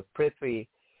be. So Prithvi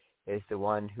is the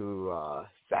one who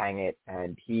sang it,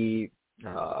 and he's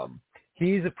a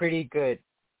pretty good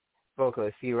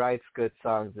vocalist. He writes good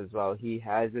songs as well. He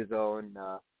has his own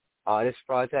artist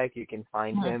project. You can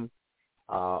find Mhm. him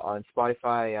on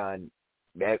Spotify, on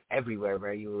everywhere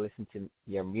where you listen to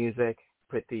your music.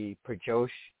 Prithvi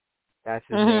Prajosh, that's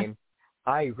his Mhm. name.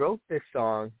 I wrote this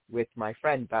song with my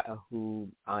friend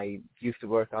who I used to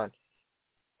work on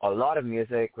a lot of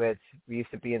music with. We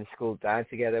used to be in school band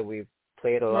together. We've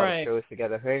played a lot of Right. shows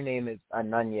together. Her name is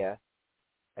Ananya.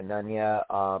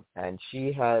 And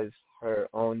she has her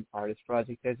own artist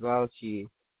project as well. She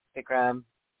Instagram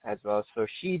as well. So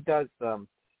she does some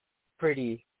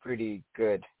pretty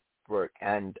good work,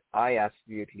 and I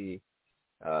absolutely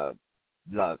uh,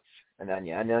 love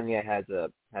Ananya. Ananya has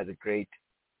a great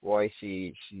voice.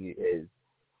 She is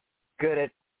good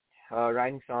at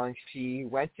writing songs. She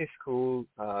went to school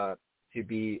to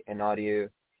be an audio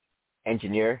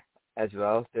engineer as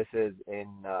well. This is in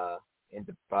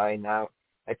Dubai now.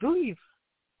 I believe,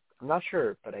 I'm not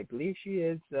sure, but I believe she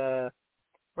is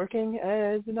working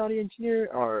as an audio engineer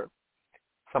or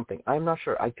something. I'm not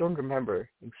sure. I don't remember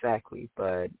exactly,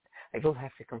 but I will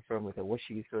have to confirm with her what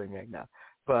she's doing right now.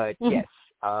 But Mhm. yes,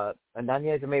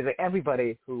 Ananya is amazing.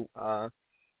 Everybody who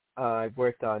I've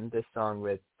worked on this song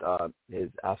with is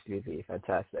absolutely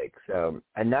fantastic. So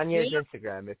Ananya's Yeah.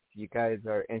 Instagram, if you guys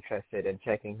are interested in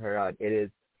checking her out, it is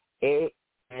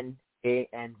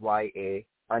ANANYA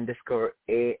underscore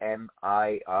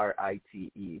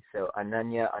AMIRITE. So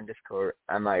Ananya underscore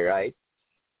am I right?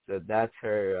 So that's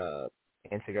her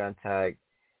Instagram tag.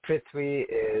 Prithvi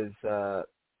is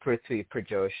Prithvi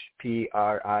Prajosh,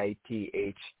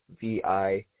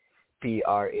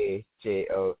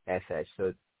 PRITHVIPRAJOSH.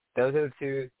 So those are the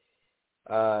two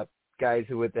guys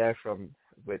who were there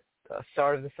with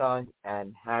start of the song,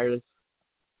 and Harris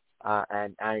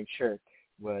and Aaron Shirk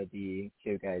were the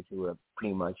two guys who were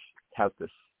pretty much helped us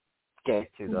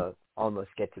almost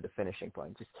get to the finishing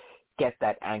point. Just get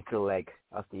that anchor leg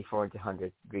of the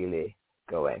 400 relay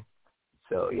going.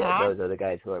 So yeah, Ah, those are the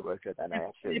guys who I worked with, and I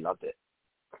absolutely loved it.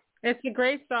 It's a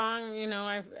great song.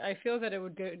 I feel that it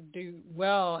would do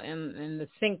well in the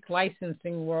sync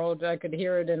licensing world. I could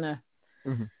hear it in a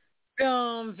Mhm.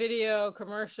 film, video,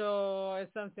 commercial, or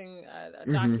something, a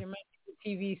Mhm. documentary,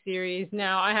 TV series.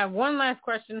 Now, I have one last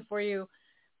question for you.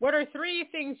 What are three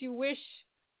things you wish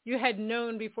you had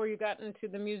known before you got into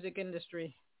the music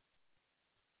industry?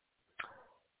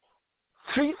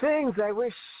 Three things I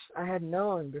wish I had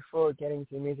known before getting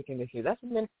to the music industry. That's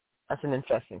an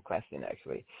interesting question,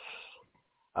 actually.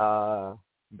 Uh,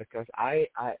 because I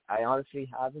honestly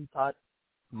haven't thought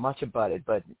much about it,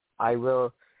 but I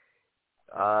will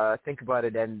think about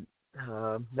it. And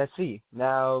let's see.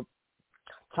 Now,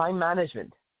 time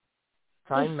management.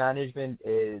 Time management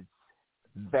is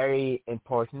very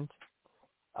important.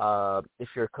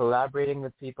 If you're collaborating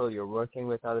with people, you're working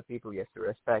with other people, you have to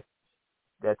respect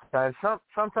that time.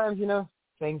 Sometimes,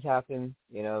 things happen.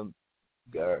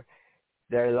 There,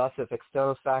 there are lots of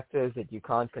external factors that you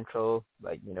can't control,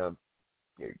 like, your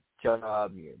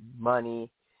job, your money.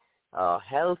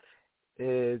 Health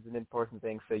is an important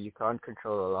thing, so you can't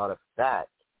control a lot of that.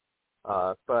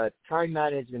 But time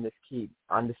management is key.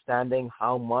 Understanding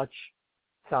how much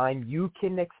time you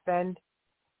can expend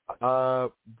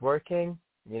working,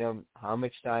 how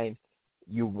much time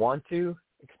you want to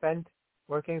expend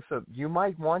working. So you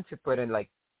might want to put in like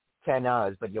 10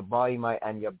 hours, but your body might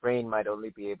and your brain might only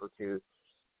be able to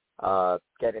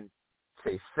get in,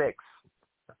 say, 6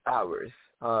 hours.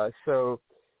 So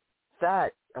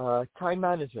that time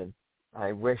management,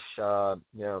 I wish, I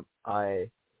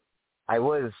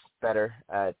was better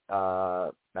at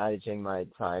managing my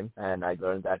time, and I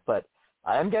learned that. But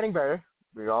I am getting better.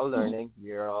 We're all learning.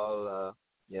 We're all,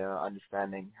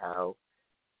 understanding how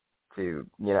to,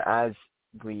 as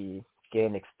we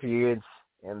gain experience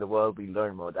in the world, we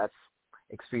learn more. That's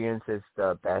experience is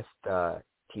the best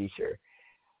teacher.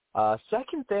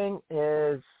 Second thing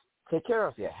is take care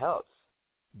of your health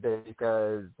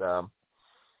because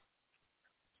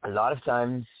a lot of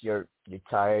times you're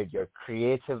tired, your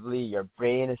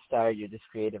brain is tired, you're just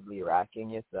creatively racking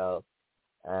yourself,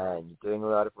 and you're doing a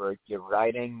lot of work. You're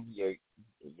writing, you're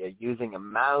using a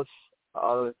mouse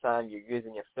all the time. You're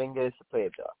using your fingers to play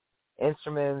the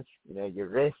instruments, your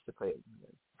wrists to play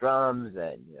drums,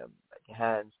 and like your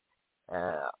hands.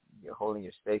 You're holding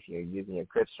your stick. You're using your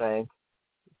grip strength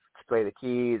to play the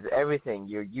keys. Everything.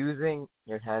 You're using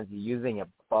your hands. You're using your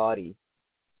body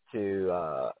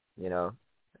to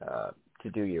to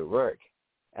do your work,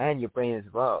 and your brain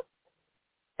as well.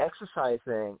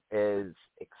 Exercising is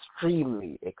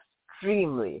extremely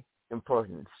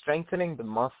important. Strengthening the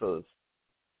muscles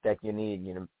that you need,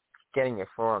 getting your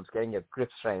forearms, getting your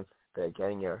grip strength,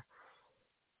 getting your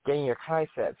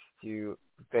triceps to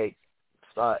great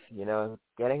spot,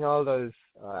 getting all those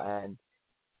and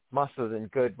muscles and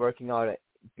good, working on it,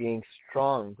 being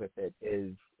strong with it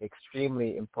is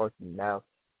extremely important. Now,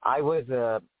 I was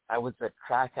a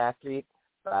track athlete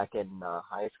back in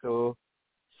high school,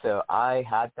 so I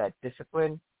had that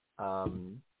discipline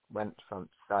went from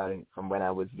starting from when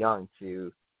I was young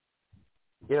to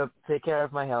take care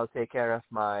of my health, take care of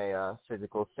my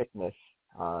physical fitness.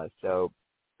 So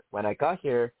when I got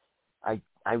here, I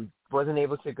wasn't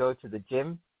able to go to the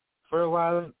gym for a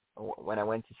while when I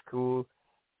went to school,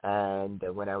 and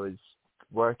when I was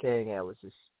working, I was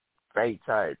just very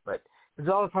tired. But it's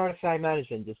all a part of time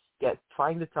management. Just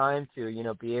find the time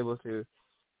to be able to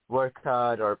work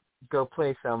out or go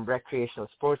play some recreational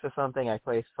sports or something. I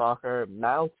play soccer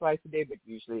now twice a day, but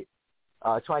usually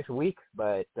twice a week.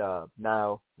 But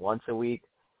now once a week,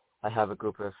 I have a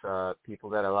group of people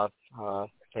that I love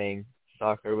playing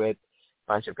soccer with.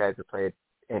 A bunch of guys that played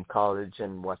in college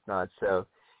and whatnot. So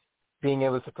being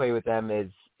able to play with them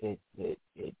it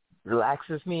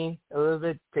relaxes me a little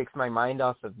bit, takes my mind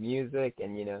off of music,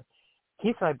 and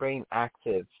keeps my brain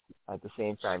active at the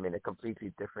same time in a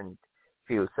completely different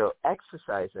field. So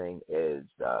exercising is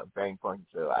very important.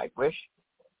 So I wish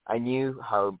I knew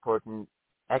how important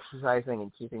exercising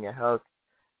and keeping your health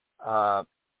uh,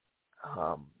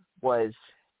 was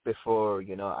before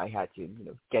I had to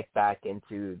get back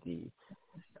into the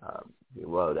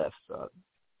world of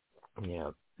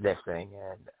lifting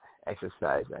and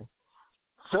exercising.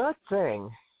 Third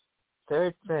thing,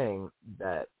 third thing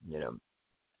that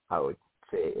I would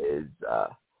say is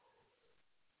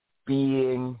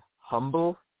being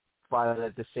humble while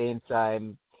at the same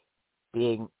time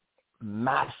being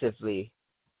massively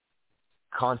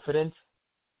confident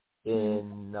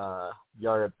in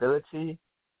your ability,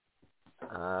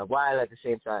 while at the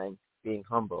same time being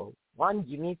humble. One,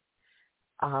 you need,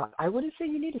 I wouldn't say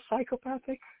you need a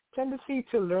psychopathic tendency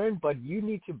to learn, but you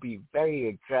need to be very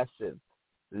aggressive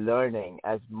learning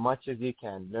as much as you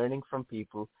can, learning from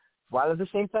people, while at the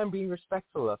same time being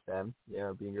respectful of them,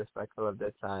 being respectful of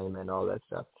their time and all that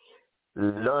stuff.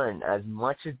 Learn as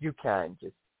much as you can.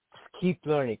 Just keep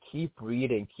learning, keep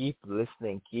reading, keep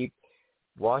listening, keep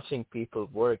watching people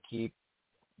work, keep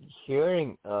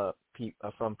hearing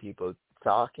from people,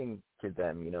 talking to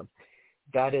them.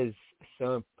 That is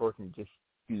so important. Just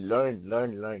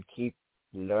learn, keep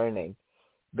learning.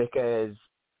 Because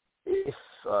if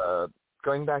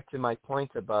going back to my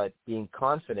point about being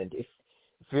confident, if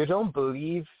you don't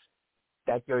believe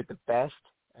that you're the best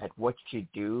at what you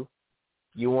do,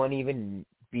 you won't even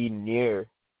be near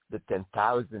the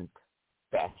 10,000th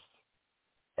best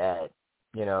at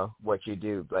what you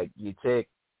do. Like, you take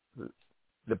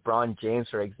LeBron James,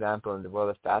 for example, in the world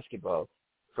of basketball.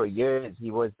 For years,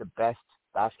 he was the best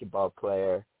basketball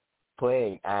player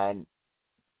playing, and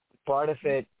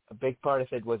a big part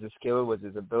of it was his skill, was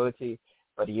his ability,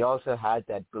 but he also had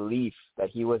that belief that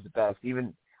he was the best.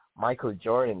 Even Michael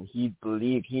Jordan, he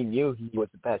knew he was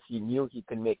the best. He knew he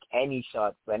could make any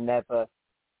shot whenever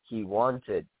he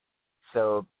wanted.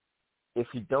 So if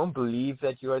you don't believe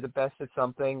that you are the best at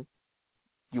something,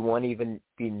 you won't even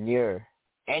be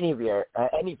anywhere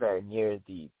near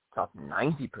the top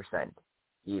 90%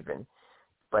 even.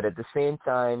 But at the same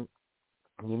time,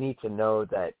 you need to know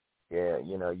that you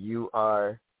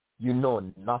know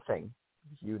nothing.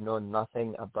 You know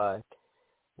nothing about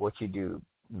what you do.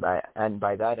 And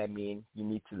by that I mean you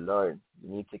need to learn. You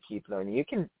need to keep learning.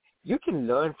 You can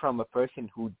learn from a person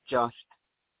who just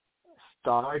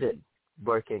started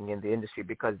working in the industry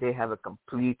because they have a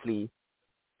completely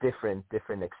different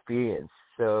experience.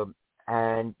 So,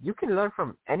 and you can learn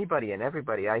from anybody and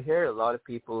everybody. I hear a lot of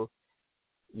people,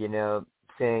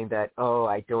 saying that, oh,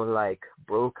 I don't like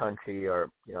bro country, or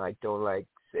I don't like,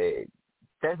 say,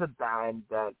 there's a band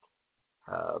that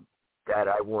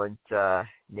I won't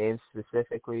name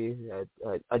specifically,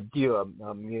 a duo,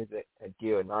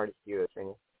 an artist duo,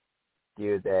 singer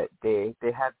duo, that they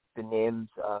have the names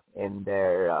in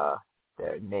their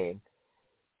name.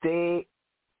 A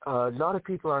lot of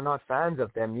people are not fans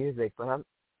of their music, but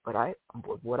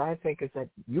what I think is that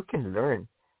you can learn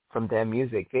from their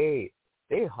music. They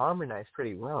harmonize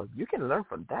pretty well. You can learn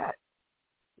from that.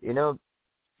 You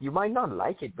might not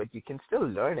like it, but you can still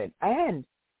learn it. And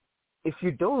if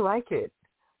you don't like it,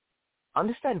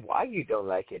 understand why you don't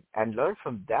like it and learn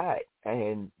from that.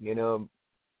 And,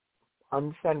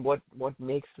 understand what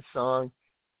makes the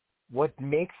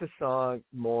song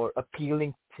more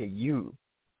appealing to you.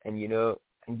 And,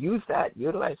 and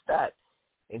utilize that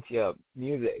into your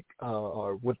music,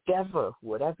 or whatever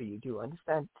you do.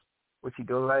 Understand what you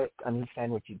don't like,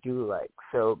 understand what you do like.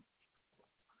 So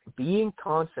being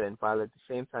confident while at the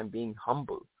same time being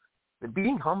humble. But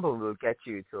being humble will get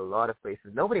you to a lot of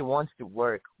places. Nobody wants to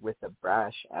work with a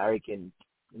brash, arrogant,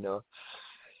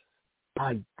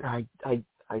 I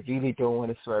really don't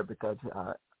want to swear because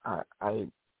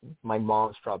my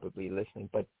mom's probably listening,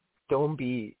 but don't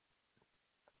be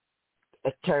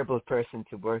a terrible person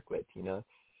to work with,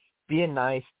 Be a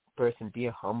nice person, be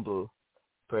a humble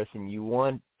person. You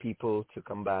want people to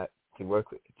come back to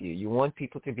work with you. You want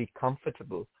people to be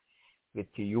comfortable with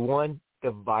you. You want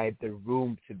the vibe, the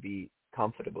room to be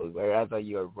comfortable wherever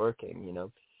you're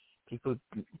working. People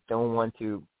don't want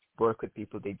to work with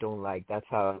people they don't like. That's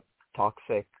how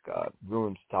toxic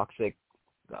rooms, toxic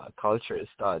culture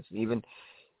starts. Even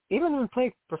when we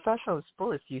play professional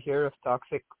sports, you hear of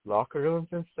toxic locker rooms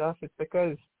and stuff. It's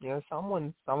because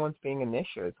someone's being an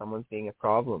issue, someone's being a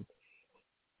problem.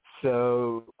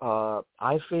 So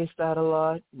I face that a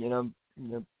lot.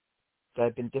 There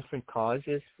have been different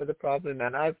causes for the problem,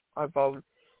 and I've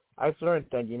learned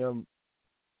that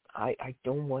I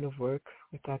don't want to work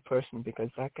with that person because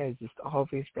that guy's just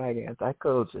always bragging, and that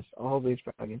girl's just always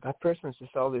bragging. That person's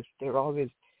just they're always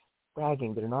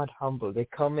bragging. They're not humble. They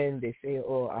come in, they say,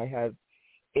 oh, I have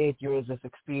 8 years of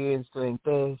experience doing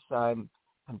this. I'm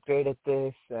great at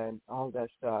this and all that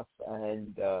stuff.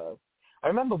 And I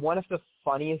remember one of the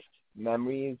funniest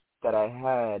memories that I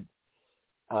had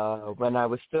when I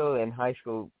was still in high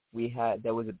school.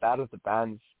 There was a Battle of the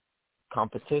Bands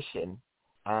competition,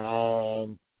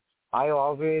 and I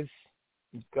always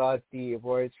got the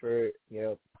awards for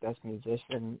best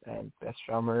musician and best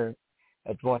drummer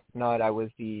and whatnot. I was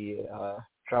the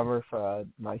drummer for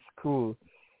my school,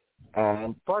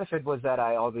 and part of it was that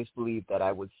I always believed that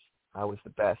I was the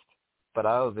best. But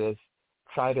I always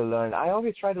try to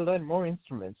learn more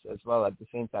instruments as well at the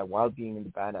same time while being in the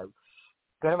band. I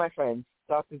go to my friends,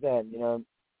 talk to them,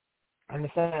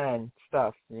 understand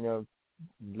stuff,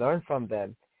 learn from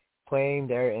them, playing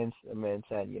their instruments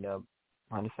and,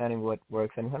 understanding what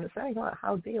works and understanding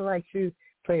how they like to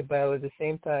play. But at the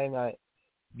same time,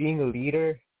 being a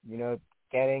leader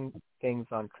getting things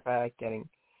on track, getting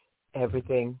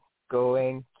everything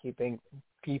going, keeping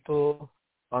people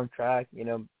on track.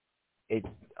 It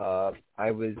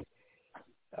I was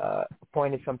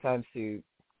appointed sometimes to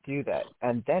do that.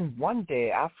 And then one day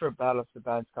after a Battle of the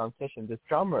Bands competition, this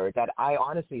drummer that I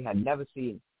honestly had never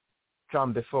seen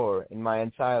drum before in my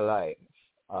entire life,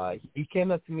 he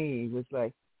came up to me. He was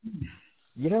like,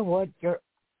 "You know what?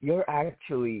 You're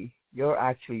actually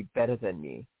better than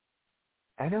me."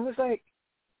 And I was like,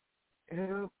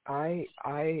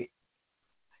 I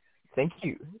thank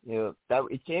you. That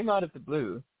it came out of the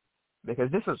blue,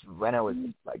 because this was when I was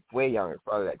like way younger,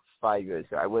 probably like 5 years.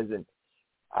 So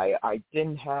I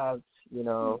didn't have,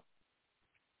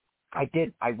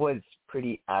 I was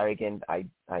pretty arrogant. I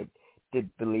did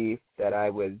believe that I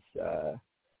was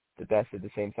the best at the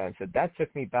same time. So that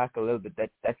took me back a little bit.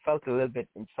 That felt a little bit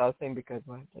insulting, because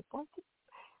I was like, what?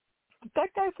 Did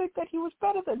that guy think that he was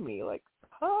better than me? Like,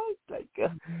 huh? Like,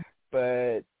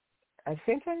 but at the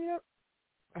same time,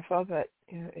 I felt that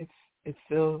it's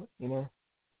still,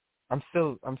 I'm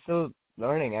still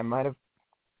learning. I might have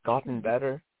gotten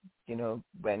better,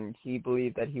 when he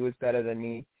believed that he was better than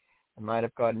me. I might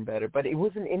have gotten better, but it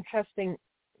was an interesting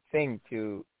thing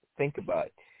to think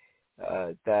about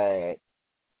that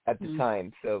at the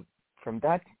time. So from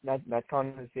that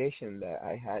conversation that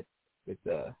I had with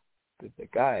the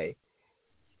guy,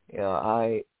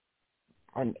 I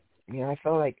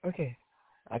felt like, okay,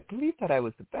 I believe that I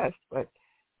was the best, but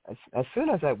as soon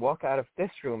as I walk out of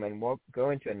this room and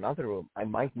go into another room, I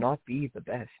might not be the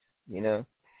best,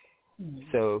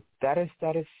 So that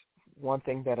is one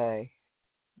thing that I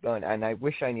done, and I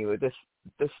wish I knew this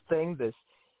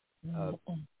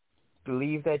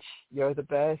believe that you're the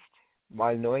best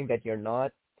while knowing that you're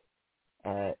not,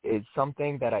 is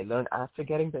something that I learned after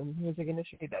getting the music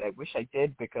industry that I wish I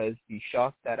did, because the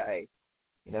shock that I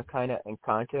kind of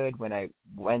encountered when I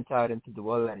went out into the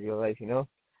world and realized,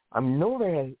 I'm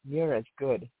nowhere near as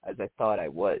good as I thought I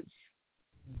was.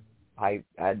 I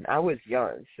was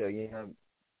young, so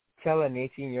tell an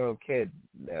 18-year-old kid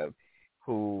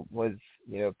who was,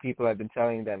 people have been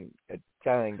telling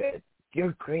that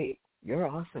you're great, you're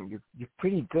awesome, you're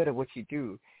pretty good at what you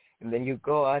do, and then you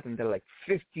go out and there are like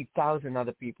 50,000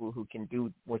 other people who can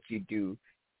do what you do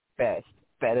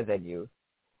better than you.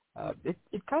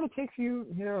 It kind of takes you,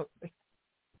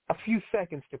 a few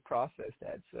seconds to process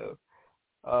that. So,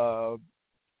 for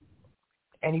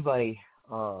anybody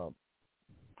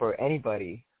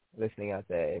listening out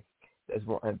there, if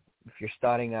you're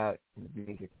starting out in the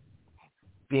music,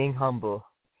 being humble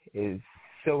is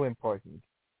so important.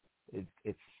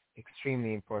 It's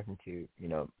extremely important to,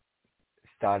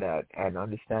 start out and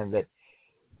understand that,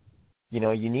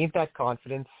 you need that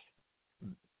confidence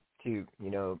to,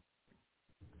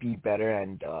 be better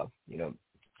and,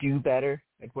 do better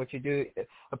at what you do.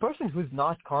 A person who's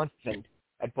not confident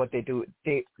at what they do,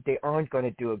 they aren't going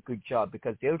to do a good job,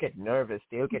 because they'll get nervous,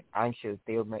 they'll get anxious,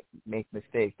 they'll make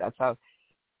mistakes. That's how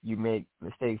you make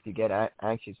mistakes. You get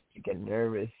anxious, you get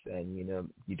nervous, and,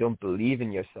 you don't believe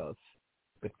in yourself.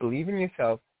 But believe in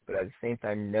yourself, but at the same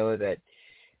time know that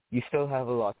you still have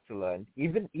a lot to learn.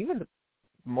 Even the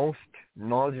most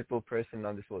knowledgeable person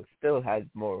on this world still has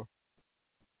more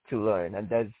to learn. And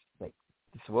there's, like,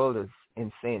 this world is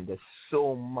insane. There's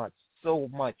so much to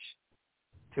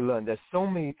learn. There's so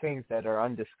many things that are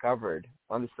undiscovered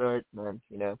on this earth, and,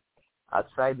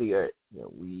 outside the earth.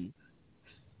 We,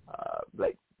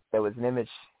 like, there was an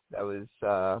image that was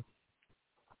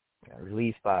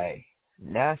released by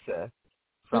NASA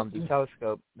from the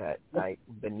telescope that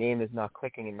the name is not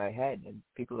clicking in my head, and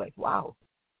people are like, wow,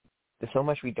 there's so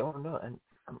much we don't know, and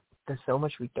there's so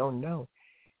much we don't know,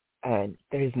 and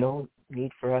there is no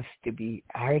need for us to be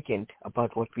arrogant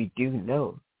about what we do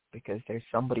know, because there's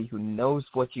somebody who knows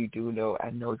what you do know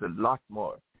and knows a lot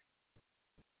more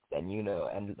than you know,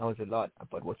 and knows a lot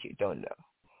about what you don't know.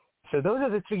 So those are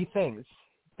the three things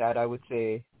that I would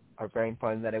say are very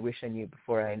important that I wish I knew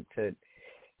before I entered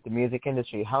the music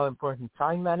industry. How important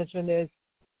time management is,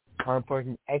 how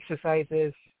important exercise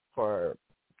is for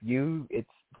you. It's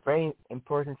very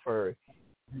important for,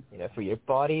 for your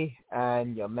body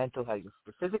and your mental health,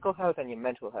 your physical health and your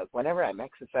mental health. Whenever I'm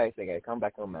exercising, I come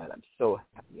back home, man, I'm so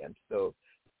happy. I'm so,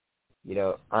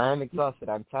 I'm exhausted,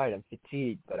 I'm tired, I'm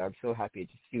fatigued, but I'm so happy. I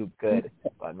just feel good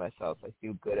about myself. I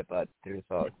feel good about the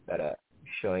results that are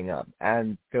showing up.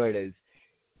 And third is,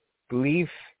 believe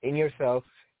in yourself,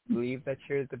 believe that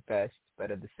you're the best, but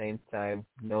at the same time,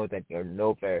 know that you're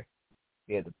nowhere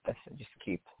near the best, and just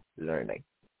keep learning.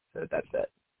 So that's it.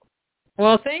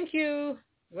 Well, thank you,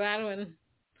 Gladwyn.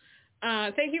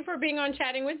 Thank you for being on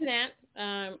Chatting with Nat.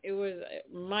 It was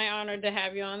my honor to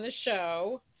have you on the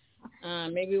show.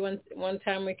 Maybe one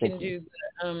time we can do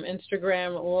the,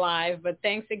 Instagram live. But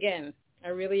thanks again. I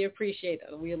really appreciate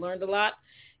it. We learned a lot,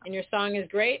 and your song is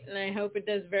great, and I hope it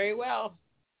does very well.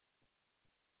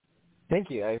 Thank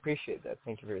you. I appreciate that.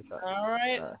 Thank you for your time. All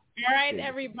right,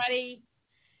 everybody.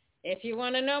 If you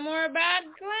want to know more about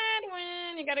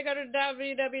Gladwyn, you got to go to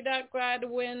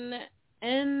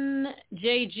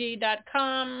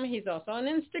www.gladwynnjg.com. He's also on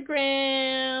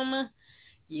Instagram.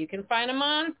 You can find him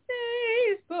on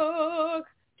Facebook.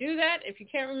 Do that. If you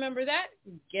can't remember that,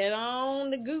 get on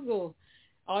to Google.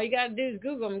 All you got to do is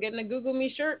Google. I'm getting a Google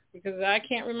Me shirt because I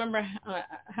can't remember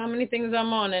how many things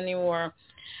I'm on anymore.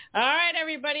 All right,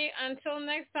 everybody. Until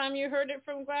next time, you heard it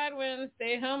from Gladwyn.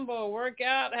 Stay humble, work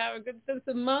out, have a good sense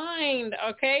of mind.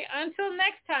 Okay? Until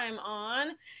next time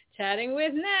on Chatting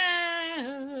with Nat.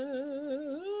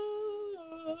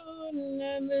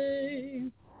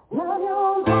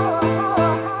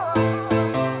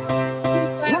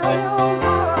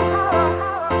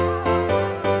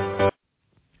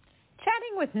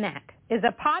 Chatting with Nat is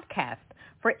a podcast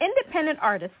for independent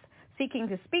artists seeking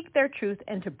to speak their truth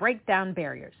and to break down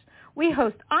barriers. We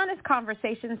host honest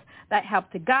conversations that help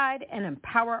to guide and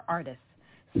empower artists.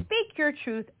 Speak your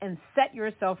truth and set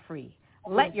yourself free.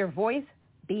 Let your voice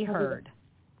be heard.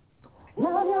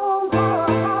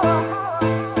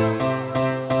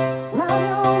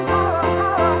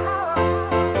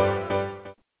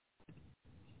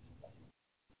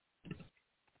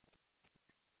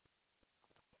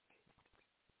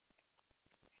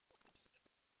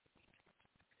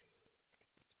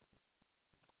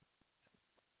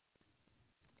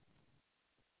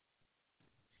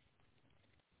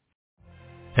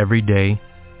 Every day,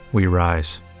 we rise,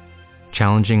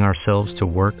 challenging ourselves to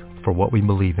work for what we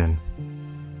believe in.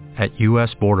 At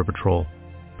U.S. Border Patrol,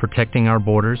 protecting our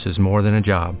borders is more than a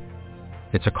job.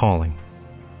 It's a calling.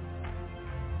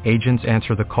 Agents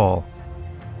answer the call,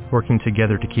 working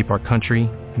together to keep our country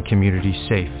and communities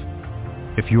safe.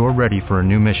 If you are ready for a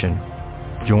new mission,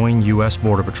 join U.S.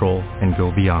 Border Patrol and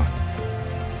go beyond.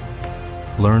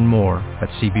 Learn more at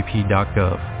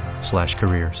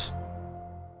cbp.gov/careers.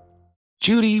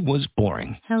 Judy was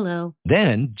boring. Hello.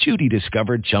 Then Judy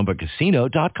discovered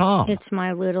ChumbaCasino.com. It's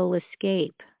my little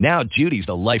escape. Now Judy's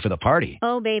the life of the party.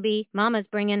 Oh, baby, mama's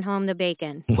bringing home the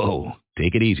bacon. Whoa,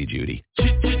 take it easy, Judy.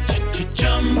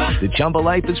 The Chumba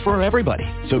life is for everybody.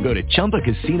 So go to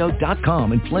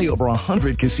ChumbaCasino.com and play over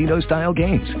 100 casino-style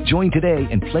games. Join today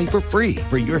and play for free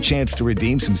for your chance to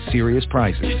redeem some serious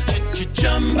prizes.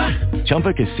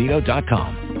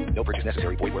 ChumbaCasino.com. No purchase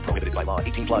necessary. Void where prohibited by law.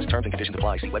 18+ terms and conditions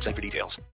apply. See website for details.